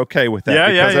you're okay with that.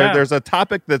 Because there's a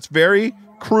topic that's very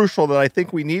crucial that I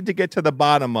think we need to get to the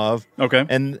bottom of. Okay.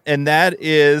 And that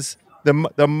is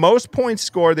the most points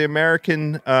scored the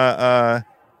American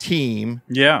team.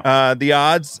 Yeah. The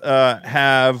odds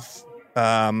have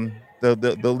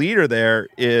the leader there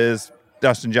is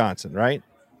Dustin Johnson, right?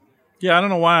 Yeah, I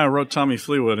don't know why I wrote Tommy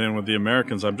Fleetwood in with the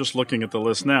Americans. I'm just looking at the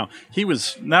list now.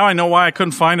 Now I know why I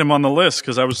couldn't find him on the list,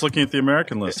 because I was looking at the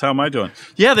American list. How am I doing?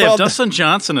 Yeah, they have Dustin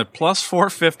Johnson at plus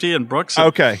 450 and Brooks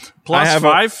at plus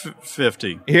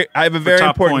 550. I have a very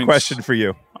important question for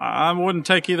you. I wouldn't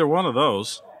take either one of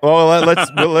those. Well,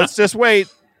 let's just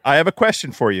wait. I have a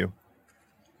question for you.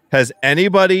 Has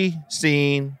anybody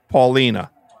seen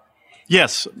Paulina?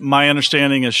 Yes, my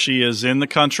understanding is she is in the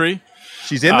country.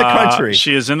 She's in the country.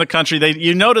 She is in the country.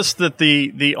 You noticed that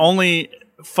the only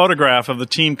photograph of the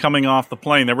team coming off the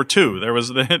plane, there were two. There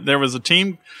was a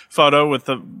team photo with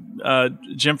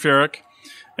Jim Furyk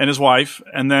and his wife,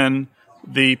 and then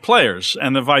the players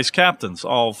and the vice captains,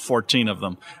 all 14 of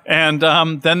them. And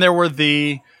then there were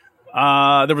there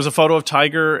was a photo of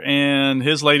Tiger and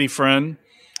his lady friend.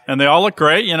 And they all look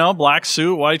great, black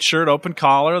suit, white shirt, open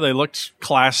collar. They looked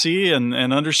classy and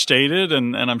understated.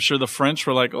 And I'm sure the French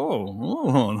were like,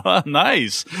 oh,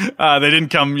 nice. They didn't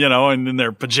come, in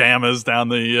their pajamas down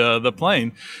the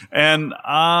plane. And,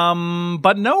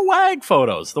 but no WAG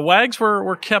photos. The WAGs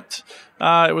were kept,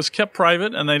 it was kept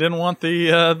private, and they didn't want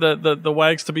the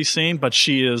WAGs to be seen, but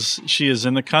she is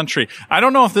in the country. I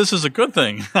don't know if this is a good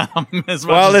thing.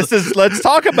 Let's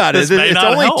talk about it. It's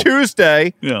only help.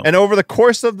 Tuesday, and over the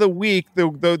course of the week,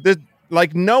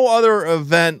 like no other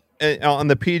event on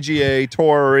the PGA Tour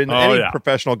or in any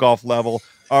professional golf level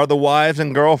are the wives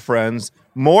and girlfriends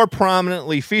more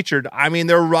prominently featured. I mean,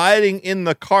 they're riding in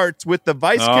the carts with the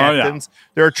vice captains. Yeah.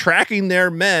 They're tracking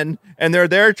their men, and they're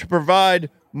there to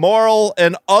provide moral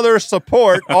and other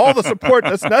support, all the support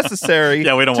that's necessary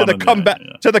to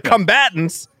the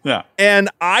combatants. Yeah. And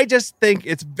I just think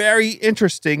it's very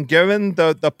interesting, given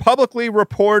the publicly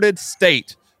reported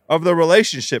state of the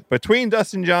relationship between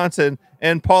Dustin Johnson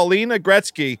and Paulina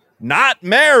Gretzky, not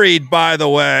married, by the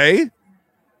way.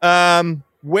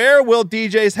 Where will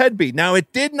DJ's head be? Now,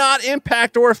 it did not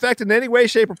impact or affect in any way,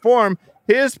 shape, or form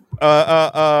his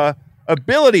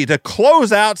ability to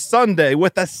close out Sunday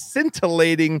with a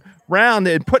scintillating round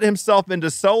and put himself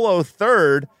into solo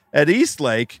third at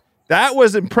Eastlake. That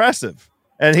was impressive,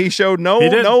 and he showed no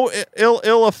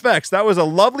ill effects. That was a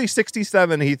lovely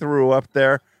 67 he threw up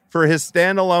there for his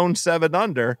standalone 7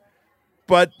 under.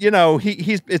 But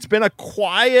it's been a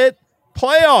quiet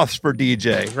playoffs for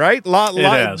DJ, right?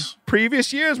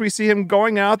 Previous years, we see him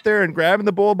going out there and grabbing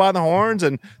the bull by the horns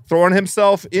and throwing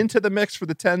himself into the mix for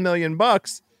the $10 million.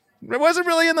 It wasn't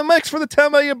really in the mix for the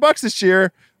 $10 million this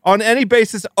year on any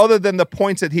basis other than the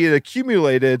points that he had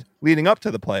accumulated leading up to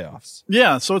the playoffs.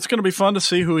 Yeah, so it's going to be fun to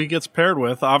see who he gets paired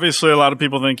with. Obviously, a lot of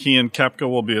people think he and Koepka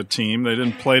will be a team. They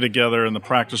didn't play together in the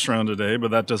practice round today, but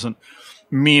that doesn't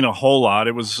mean a whole lot.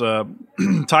 It was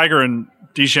Tiger and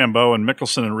DeChambeau and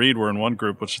Mickelson and Reed were in one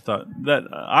group, which I thought that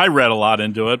I read a lot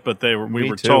into it, but we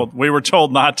were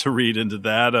told not to read into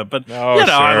that. But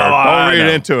don't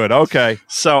read into it. Okay.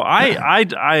 So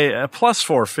I plus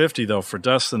 450 though for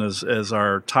Dustin as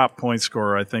our top point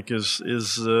scorer, I think is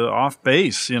off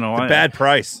base. Bad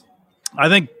price. I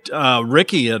think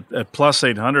Ricky at plus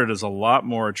 800 is a lot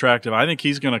more attractive. I think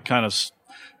he's going to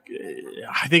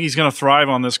thrive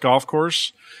on this golf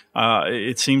course.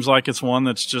 It seems like it's one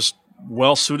that's just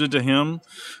well suited to him,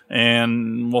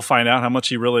 and we'll find out how much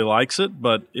he really likes it,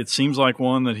 but it seems like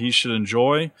one that he should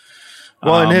enjoy.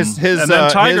 Well, and his and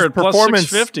then Tiger at plus performance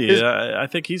 650. I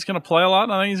think he's going to play a lot,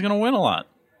 and I think he's going to win a lot.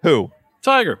 Who?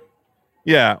 Tiger.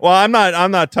 Yeah. Well,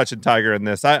 I'm not touching Tiger in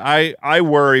this. I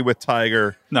worry with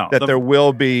Tiger that there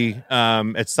will be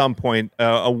at some point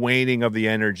a waning of the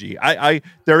energy.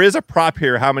 There is a prop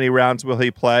here. How many rounds will he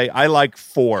play? I like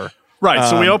 4. Right,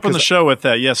 so we opened the show with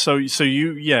that. Yeah, so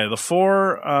the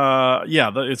 4.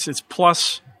 It's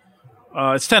plus.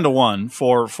 It's 10-1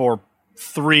 for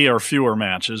 3 or fewer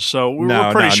matches. So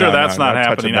we're pretty sure that's not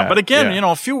happening now. But again,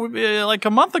 a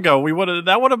month ago, you would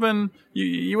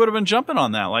have been jumping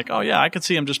on that. Like, oh yeah, I could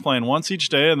see him just playing once each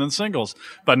day and then singles.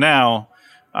 But now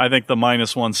I think the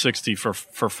minus 160 for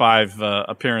 5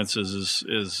 appearances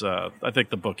is I think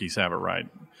the bookies have it right.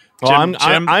 Well, I'm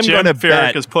going to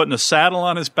bet is putting a saddle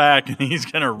on his back, and he's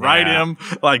going to ride him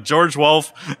like George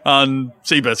Wolfe on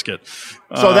Seabiscuit.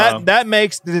 So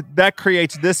that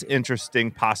creates this interesting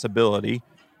possibility,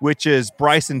 which is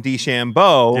Bryson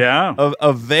DeChambeau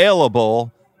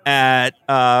available at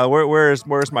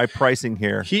where's my pricing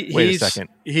here? Wait a second.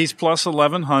 He's plus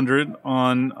 1,100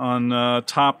 on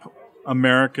Top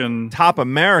American. Top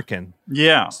American.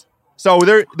 Yeah. So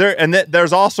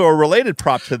there's also a related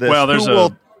prop to this.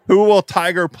 Well, who will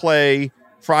Tiger play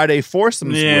Friday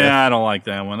foursomes with? Yeah, I don't like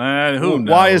that one. Who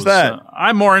knows? Why is that?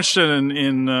 I'm more interested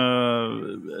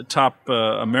in top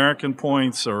American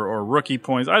points or rookie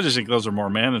points. I just think those are more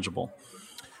manageable.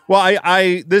 Well,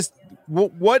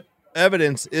 what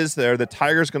evidence is there that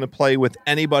Tiger's going to play with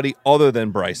anybody other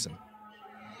than Bryson?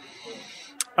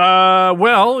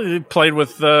 Well, he played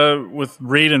with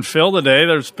Reed and Phil today.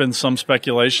 There's been some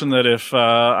speculation that if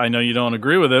I know you don't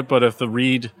agree with it, but if the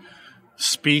Reed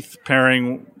Spieth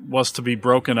pairing was to be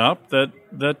broken up,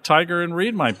 that Tiger and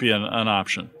Reed might be an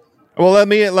option. Well, let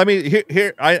me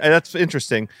here. That's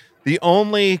interesting. The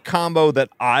only combo that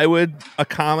I would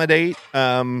accommodate,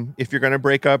 if you're going to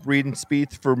break up Reed and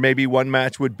Spieth for maybe one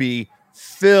match, would be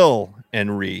Phil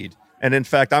and Reed. And in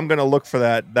fact, I'm going to look for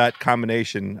that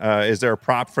combination. Is there a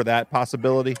prop for that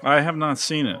possibility? I have not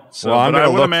seen it. So, well, I'm but I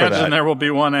would would imagine imagine there will be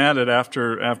one added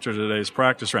after today's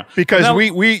practice round. Because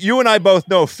you and I both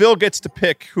know Phil gets to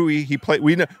pick who he play.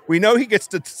 We know he gets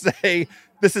to say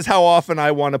this is how often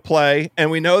I want to play, and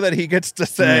we know that he gets to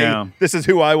say this is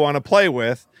who I want to play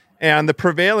with. And the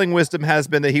prevailing wisdom has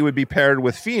been that he would be paired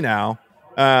with Finau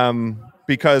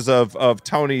because of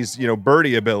Tony's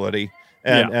birdie ability.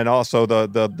 And also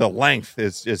the length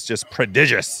is just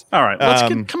prodigious. All right,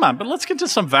 let's get to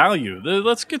some value.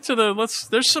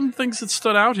 There's some things that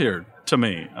stood out here to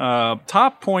me.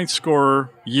 Top point scorer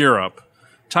Europe,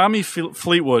 Tommy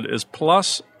Fleetwood is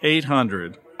plus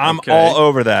 800. I'm all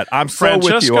over that. I'm so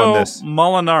with you on this. Francesco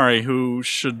Molinari, who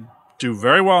should do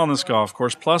very well on this golf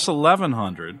course, plus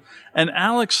 1,100, and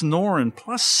Alex Noren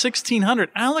plus 1,600.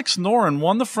 Alex Noren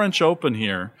won the French Open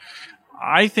here.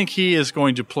 I think he is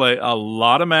going to play a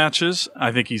lot of matches.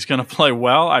 I think he's going to play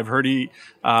well. I've heard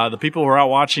the people who were out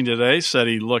watching today said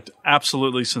he looked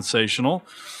absolutely sensational,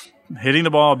 hitting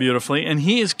the ball beautifully, and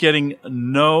he is getting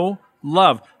no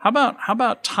love. How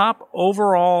about top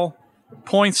overall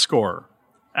point scorer?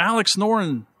 Alex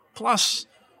Noren plus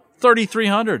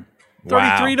 3,300.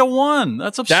 33 to 1.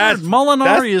 That's absurd.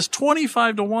 Molinari is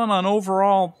 25 to 1 on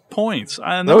overall points.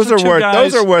 And those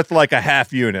are worth like a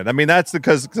half unit. I mean, that's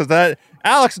because that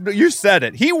Alex, you said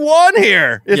it. He won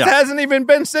here. It hasn't even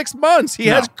been 6 months. He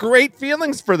has great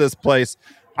feelings for this place.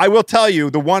 I will tell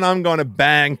you, the one I'm going to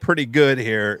bang pretty good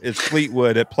here is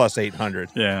Fleetwood at plus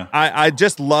 800. Yeah. I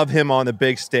just love him on the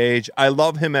big stage. I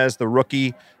love him as the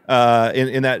rookie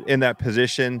in that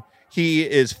position. He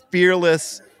is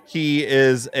fearless. He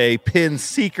is a pin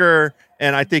seeker,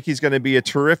 and I think he's going to be a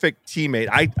terrific teammate.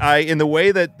 I in the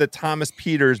way that the Thomas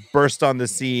Pieters burst on the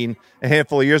scene a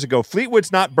handful of years ago,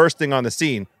 Fleetwood's not bursting on the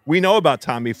scene. We know about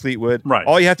Tommy Fleetwood. Right.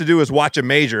 All you have to do is watch a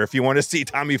major if you want to see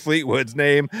Tommy Fleetwood's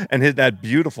name and that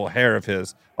beautiful hair of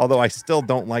his, although I still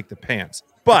don't like the pants.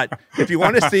 But if you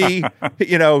want to see,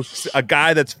 a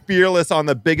guy that's fearless on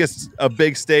the biggest of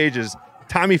big stages,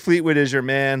 Tommy Fleetwood is your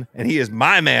man, and he is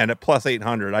my man at plus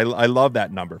 800. I love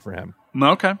that number for him.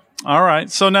 Okay. All right.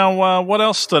 So now what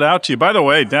else stood out to you? By the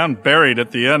way, down buried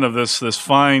at the end of this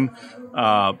fine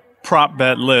prop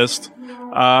bet list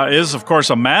is, of course,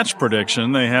 a match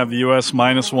prediction. They have the U.S.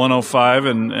 minus 105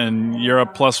 and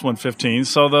Europe plus 115.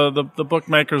 So the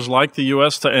bookmakers like the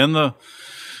U.S. to end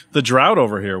the drought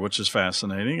over here, which is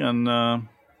fascinating. And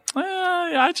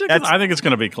I think it's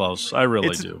going to be close. I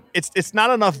really do. It's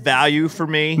not enough value for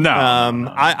me. No.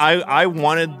 I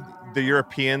wanted the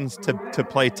Europeans to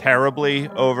play terribly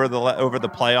over the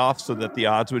playoffs so that the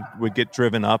odds would get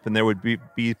driven up and there would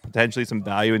be potentially some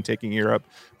value in taking Europe,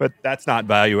 but that's not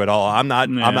value at all. I'm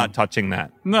not touching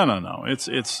that. No.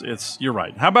 It's you're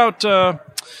right. How about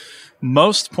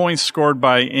most points scored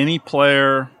by any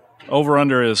player? Over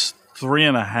under is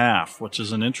 3.5, which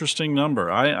is an interesting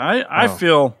number. I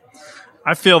feel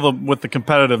with the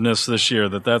competitiveness this year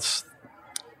that's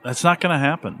not going to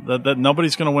happen. That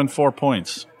nobody's going to win 4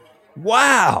 points.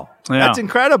 Wow, that's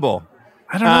incredible.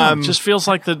 I don't know. It just feels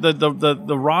like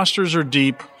the rosters are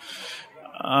deep,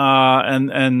 and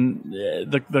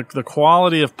the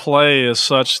quality of play is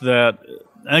such that.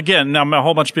 Again, now a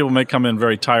whole bunch of people may come in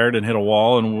very tired and hit a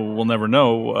wall, and we'll never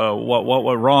know what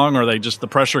went wrong, or the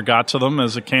pressure got to them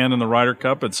as it can in the Ryder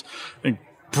Cup. It's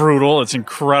brutal. It's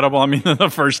incredible. I mean, the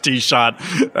first tee shot,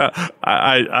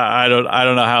 I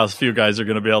don't know how a few guys are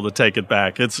going to be able to take it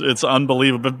back. It's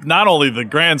unbelievable. But not only the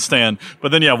grandstand,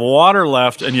 but then you have water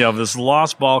left and you have this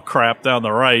lost ball crap down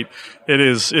the right. It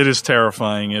is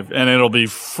terrifying, and it'll be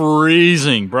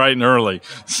freezing bright and early.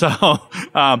 So,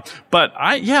 but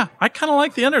I kind of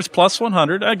like the under. It's plus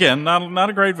 100. Again, not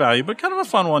a great value, but kind of a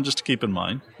fun one just to keep in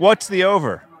mind. What's the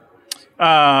over?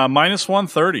 Minus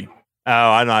 130. Oh,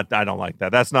 I don't like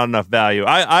that. That's not enough value.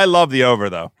 I love the over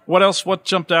though. What else? What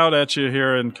jumped out at you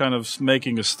here and kind of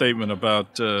making a statement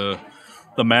about the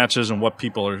matches and what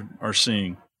people are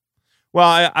seeing? Well,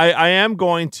 I am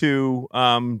going to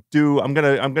I'm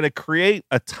gonna create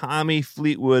a Tommy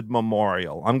Fleetwood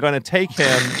memorial. I'm gonna take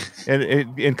him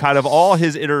in kind of all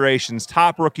his iterations.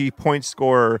 Top rookie point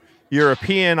scorer,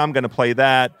 European. I'm gonna play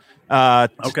that.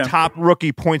 Top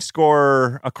rookie point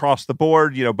scorer across the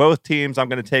board. You know, both teams. I'm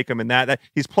going to take him in that.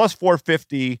 He's plus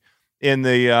 450 in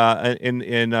the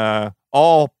in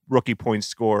all rookie point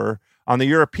scorer. On the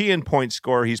European point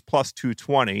scorer, he's plus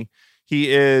 220.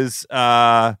 He is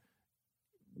what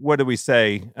do we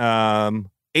say?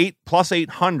 Plus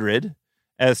 800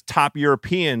 as top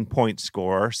European point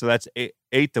scorer. So that's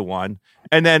 8-1.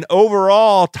 And then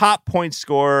overall top point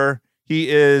scorer, he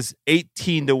is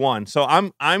 18-1. So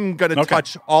I'm going to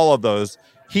touch all of those.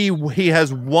 He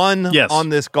has won on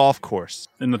this golf course.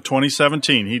 In the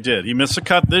 2017, he did. He missed a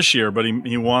cut this year, but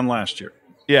he won last year.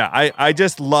 Yeah, I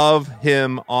just love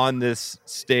him on this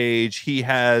stage. He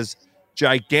has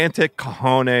gigantic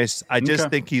cojones. I just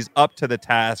think he's up to the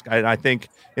task. I think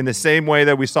in the same way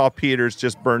that we saw Peters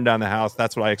just burn down the house,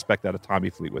 that's what I expect out of Tommy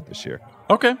Fleetwood this year.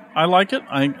 Okay, I like it.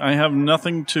 I have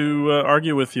nothing to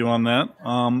argue with you on that.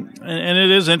 And it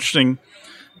is interesting,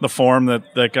 the form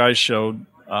that guy showed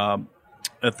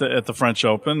at the French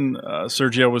Open.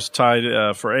 Sergio was tied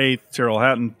for 8th, Tyrrell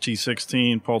Hatton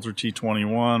T16, Poulter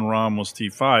T21, Rahm was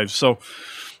T5. So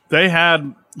they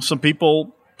had some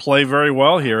people play very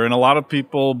well here, and a lot of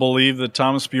people believe that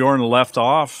Thomas Bjorn left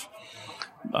off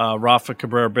Rafa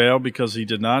Cabrera Bello because he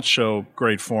did not show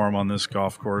great form on this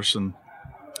golf course, and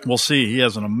we'll see. He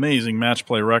has an amazing match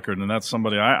play record, and that's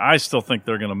somebody I still think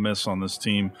they're going to miss on this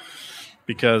team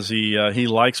because he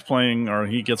likes playing, or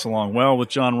he gets along well with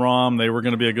Jon Rahm. They were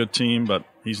going to be a good team, but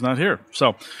he's not here.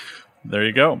 So there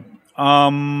you go.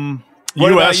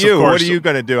 What about you? What are you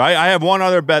going to do? I have one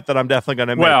other bet that I'm definitely going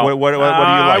to make. Well, what do you like?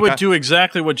 I would do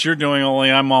exactly what you're doing, only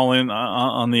I'm all in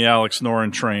on the Alex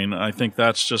Noren train. I think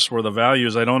that's just where the value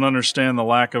is. I don't understand the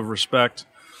lack of respect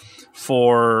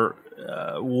for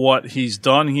what he's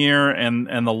done here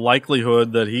and the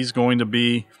likelihood that he's going to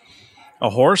be a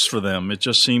horse for them. It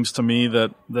just seems to me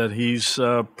that he's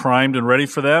primed and ready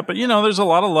for that. But, there's a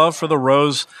lot of love for the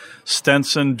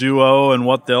Rose-Stenson duo and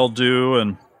what they'll do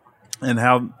and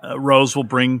how Rose will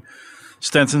bring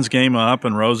Stenson's game up,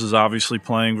 and Rose is obviously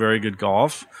playing very good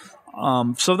golf.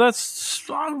 So that's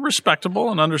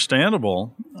respectable and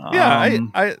understandable. Yeah,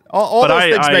 all those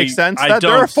things make sense.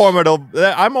 They're formidable.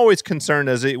 I'm always concerned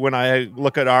when I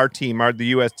look at our team, the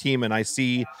U.S. team, and I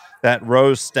see that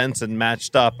Rose Stenson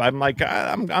matched up. I'm like,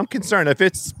 I'm concerned. If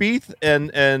it's Spieth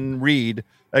and Reed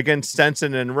against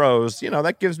Stenson and Rose,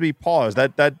 that gives me pause.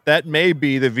 That may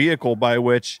be the vehicle by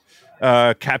which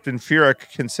Captain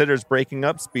Furyk considers breaking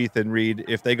up Spieth and Reed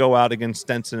if they go out against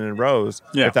Stenson and Rose,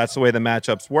 if that's the way the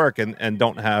matchups work and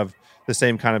don't have the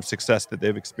same kind of success that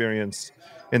they've experienced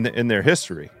in their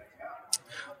history.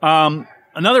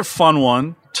 Another fun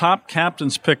one, top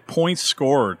captain's pick points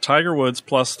scorer. Tiger Woods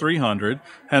plus 300,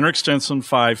 Henrik Stenson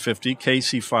 550,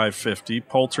 Casey 550,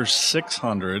 Poulter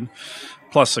 600.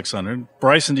 Plus 600.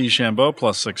 Bryson DeChambeau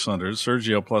plus 600.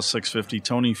 Sergio plus 650.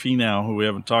 Tony Finau, who we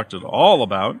haven't talked at all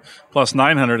about, plus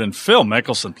 900. And Phil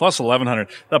Mickelson plus 1,100.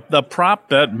 The prop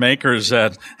bet makers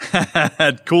at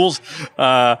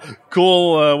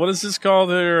Cool. What is this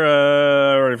called there?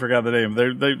 I already forgot the name.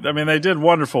 They did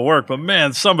wonderful work, but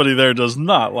man, somebody there does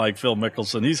not like Phil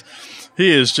Mickelson.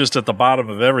 He is just at the bottom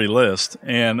of every list.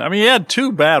 And he had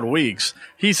 2 bad weeks.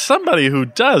 He's somebody who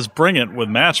does bring it with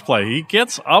match play. He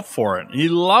gets up for it. He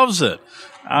loves it.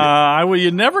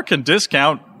 You never can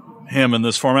discount him in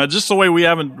this format. Just the way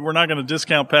we're not going to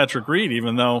discount Patrick Reed,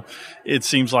 even though it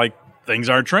seems like things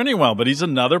aren't trending well. But he's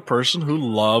another person who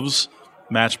loves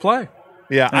match play.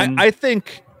 Yeah, I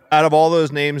think out of all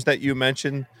those names that you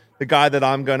mentioned, the guy that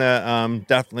I'm going to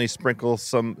definitely sprinkle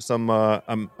some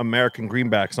American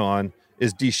greenbacks on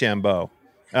is DeChambeau.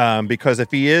 Because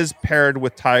if he is paired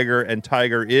with Tiger and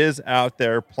Tiger is out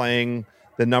there playing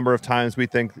the number of times we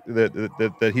think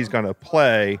that he's going to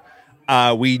play,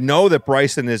 we know that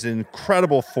Bryson is in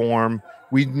incredible form.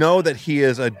 We know that he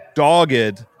is a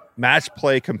dogged match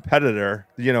play competitor,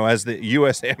 as the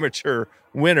U.S. amateur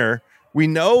winner. We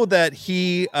know that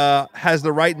he has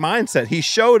the right mindset. He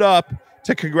showed up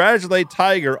to congratulate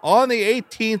Tiger on the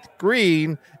 18th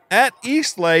green at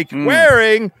East Lake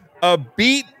wearing a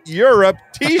Beat Europe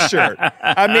T-shirt.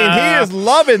 I mean, he is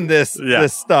loving this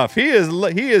stuff. He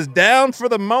is down for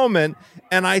the moment,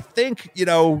 and I think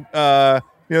that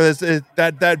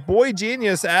boy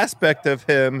genius aspect of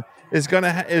him is going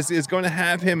to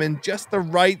have him in just the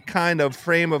right kind of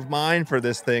frame of mind for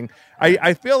this thing.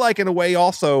 I feel like in a way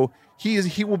also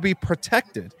he will be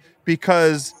protected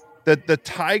because the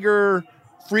Tiger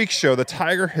freak show, the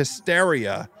Tiger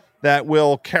hysteria that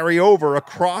will carry over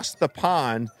across the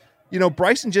pond.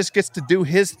 Bryson just gets to do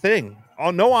his thing.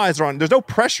 No eyes are on. There's no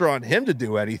pressure on him to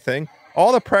do anything.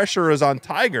 All the pressure is on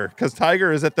Tiger because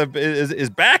Tiger is is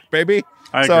back, baby.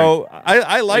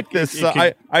 I like this.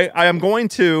 I am going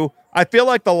to. I feel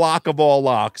like the lock of all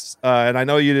locks, and I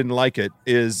know you didn't like it,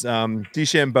 is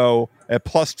DeChambeau at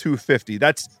plus 250.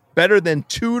 That's better than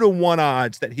 2-1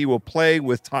 odds that he will play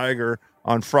with Tiger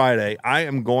on Friday. I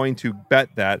am going to bet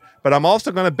that, but I'm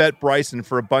also going to bet Bryson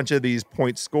for a bunch of these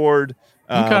points scored.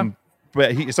 Okay.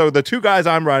 So the two guys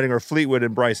I'm riding are Fleetwood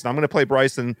and Bryson. I'm going to play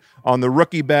Bryson on the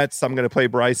rookie bets. I'm going to play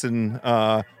Bryson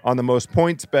on the most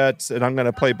points bets, and I'm going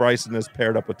to play Bryson as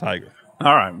paired up with Tiger.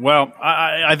 All right. Well,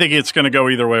 I think it's going to go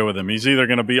either way with him. He's either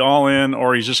going to be all in,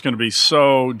 or he's just going to be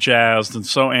so jazzed and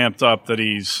so amped up that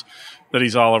he's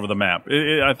all over the map.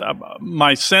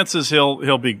 My sense is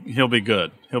he'll be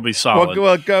good. He'll be solid.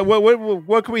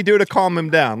 What can we do to calm him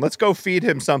down? Let's go feed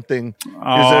him something.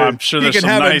 I'm sure there's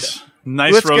some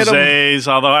nice rosés,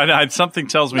 although something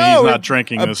tells me he's not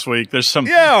drinking this week. There's some.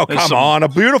 Yeah, come on. A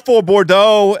beautiful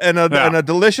Bordeaux and a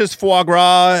delicious foie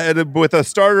gras with a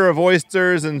starter of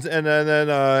oysters and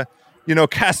then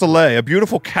cassoulet, a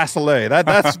beautiful cassoulet.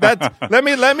 That's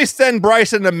let me send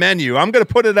Bryson a menu. I'm going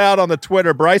to put it out on the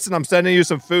Twitter. Bryson, I'm sending you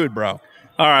some food, bro.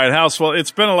 All right, House. Well, it's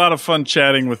been a lot of fun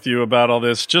chatting with you about all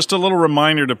this. Just a little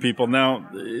reminder to people. Now,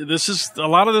 a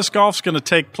lot of this golf's going to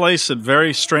take place at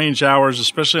very strange hours,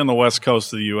 especially on the west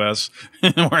coast of the U.S.,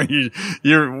 where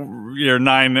you're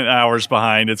 9 hours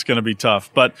behind. It's going to be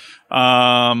tough. But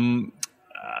Golf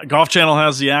Channel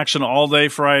has the action all day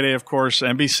Friday, of course.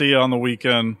 NBC on the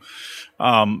weekend.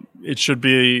 It should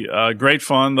be great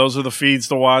fun. Those are the feeds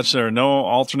to watch. There are no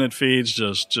alternate feeds.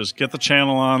 Just get the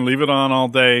channel on, leave it on all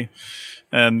day.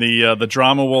 And the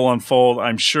drama will unfold.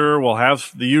 I'm sure we'll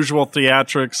have the usual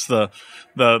theatrics.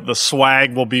 The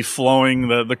swag will be flowing.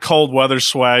 The cold weather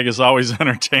swag is always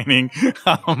entertaining. There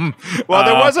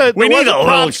was a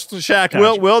props,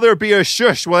 Shaq. Will there be a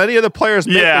shush? Will any of the players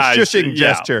make a shushing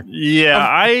gesture? Yeah,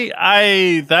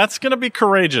 I that's going to be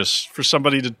courageous for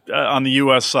somebody to on the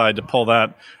U.S. side to pull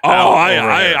that.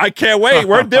 I can't wait.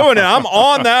 We're doing it. I'm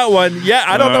on that one. Yeah,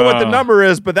 I don't know what the number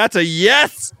is, but that's a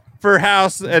yes for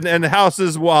House and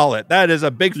House's wallet. That is a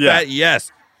big fat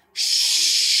yes.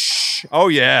 Shh. Oh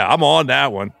yeah, I'm on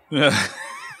that one. Anyway,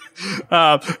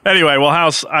 well,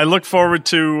 House, I look forward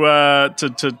to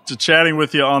chatting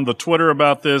with you on the Twitter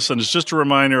about this. And it's just a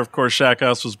reminder, of course, Shack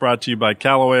House was brought to you by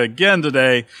Callaway again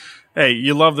today. Hey,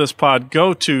 you love this pod,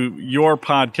 go to your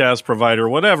podcast provider,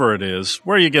 whatever it is,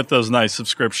 where you get those nice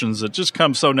subscriptions that just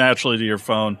come so naturally to your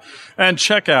phone, and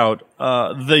check out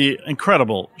the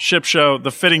incredible Ship Show, the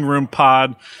Fitting Room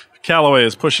Pod. Callaway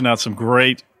is pushing out some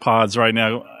great pods right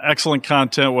now. Excellent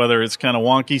content, whether it's kind of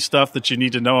wonky stuff that you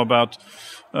need to know about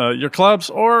your clubs,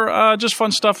 or just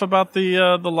fun stuff about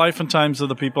the life and times of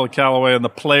the people at Callaway and the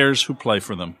players who play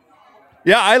for them.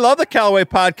 Yeah, I love the Callaway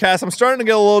podcast. I'm starting to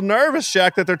get a little nervous,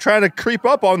 Shaq, that they're trying to creep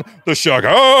up on the Shaq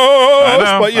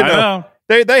host. But you know.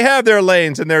 They have their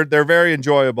lanes and they're very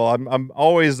enjoyable. I'm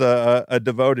always a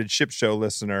devoted Ship Show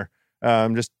listener.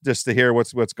 Just to hear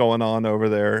what's going on over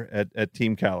there at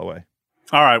Team Callaway.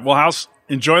 All right, well, House,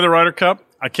 enjoy the Ryder Cup.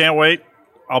 I can't wait.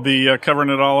 I'll be covering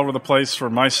it all over the place for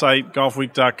my site,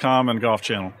 golfweek.com and Golf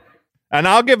Channel. And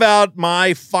I'll give out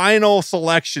my final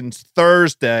selections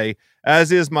Thursday,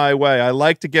 as is my way. I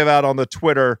like to give out on the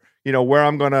Twitter, where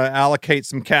I'm going to allocate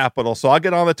some capital. So I'll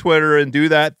get on the Twitter and do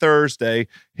that Thursday,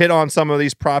 hit on some of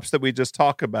these props that we just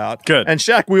talked about. Good. And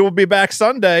Shaq, we will be back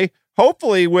Sunday,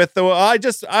 hopefully with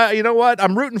you know what?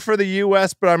 I'm rooting for the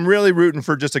U.S., but I'm really rooting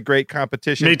for just a great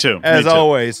competition. Me too. As Me too.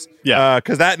 always. Yeah.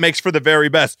 Because that makes for the very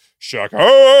best. Shaq host,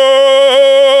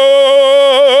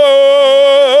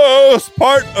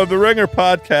 part of the Ringer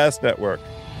Podcast Network.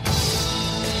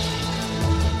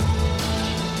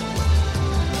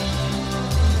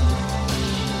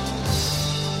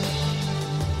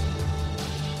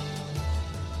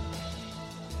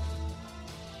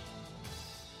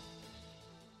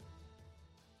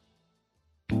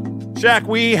 Shaq,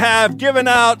 we have given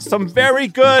out some very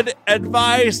good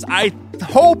advice. I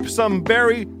hope some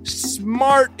very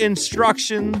smart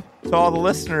instruction to all the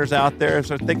listeners out there as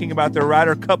they're thinking about their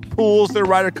Ryder Cup pools, their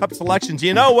Ryder Cup selections.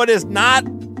 You know what is not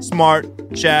smart,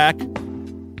 Shaq?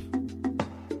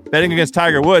 Betting against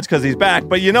Tiger Woods because he's back.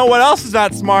 But you know what else is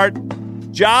not smart?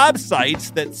 Job sites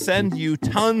that send you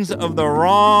tons of the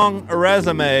wrong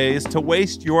resumes to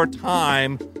waste your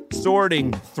time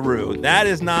sorting through. That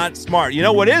is not smart. You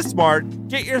know what is smart?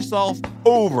 Get yourself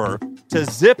over to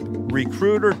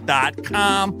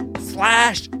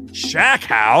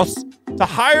ZipRecruiter.com/ShackHouse to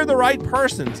hire the right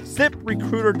persons.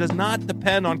 ZipRecruiter does not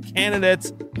depend on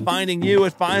candidates finding you.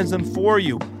 It finds them for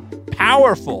you.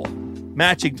 Powerful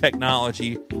matching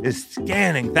technology is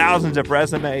scanning thousands of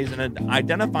resumes and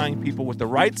identifying people with the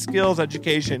right skills,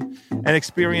 education, and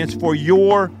experience for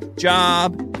your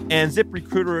job. And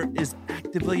ZipRecruiter is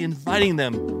actively inviting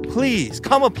them. Please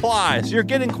come apply. So you're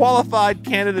getting qualified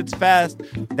candidates fast.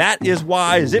 That is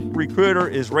why ZipRecruiter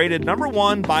is rated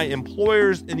 #1 by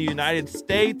employers in the United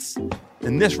States.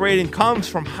 And this rating comes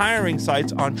from hiring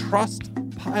sites on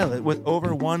Trustpilot with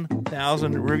over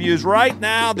 1,000 reviews. Right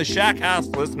now, the Shack House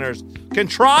listeners can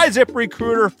try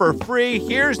ZipRecruiter for free.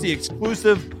 Here's the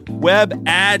exclusive web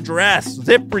address,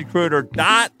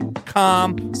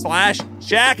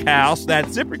 ZipRecruiter.com/ShackHouse.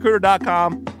 That's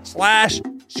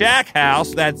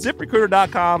ZipRecruiter.com/ShackHouse. That's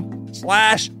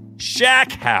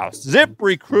ZipRecruiter.com/ShackHouse.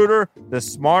 ZipRecruiter, the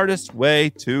smartest way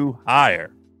to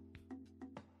hire.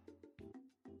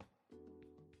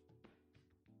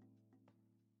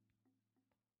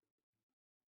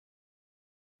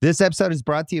 This episode is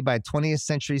brought to you by 20th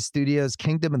Century Studios'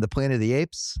 Kingdom of the Planet of the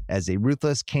Apes. As a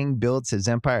ruthless king builds his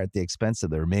empire at the expense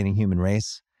of the remaining human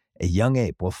race, a young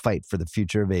ape will fight for the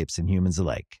future of apes and humans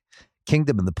alike.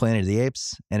 Kingdom of the Planet of the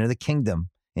Apes. Enter the kingdom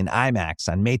in IMAX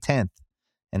on May 10th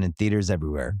and in theaters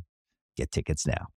everywhere. Get tickets now.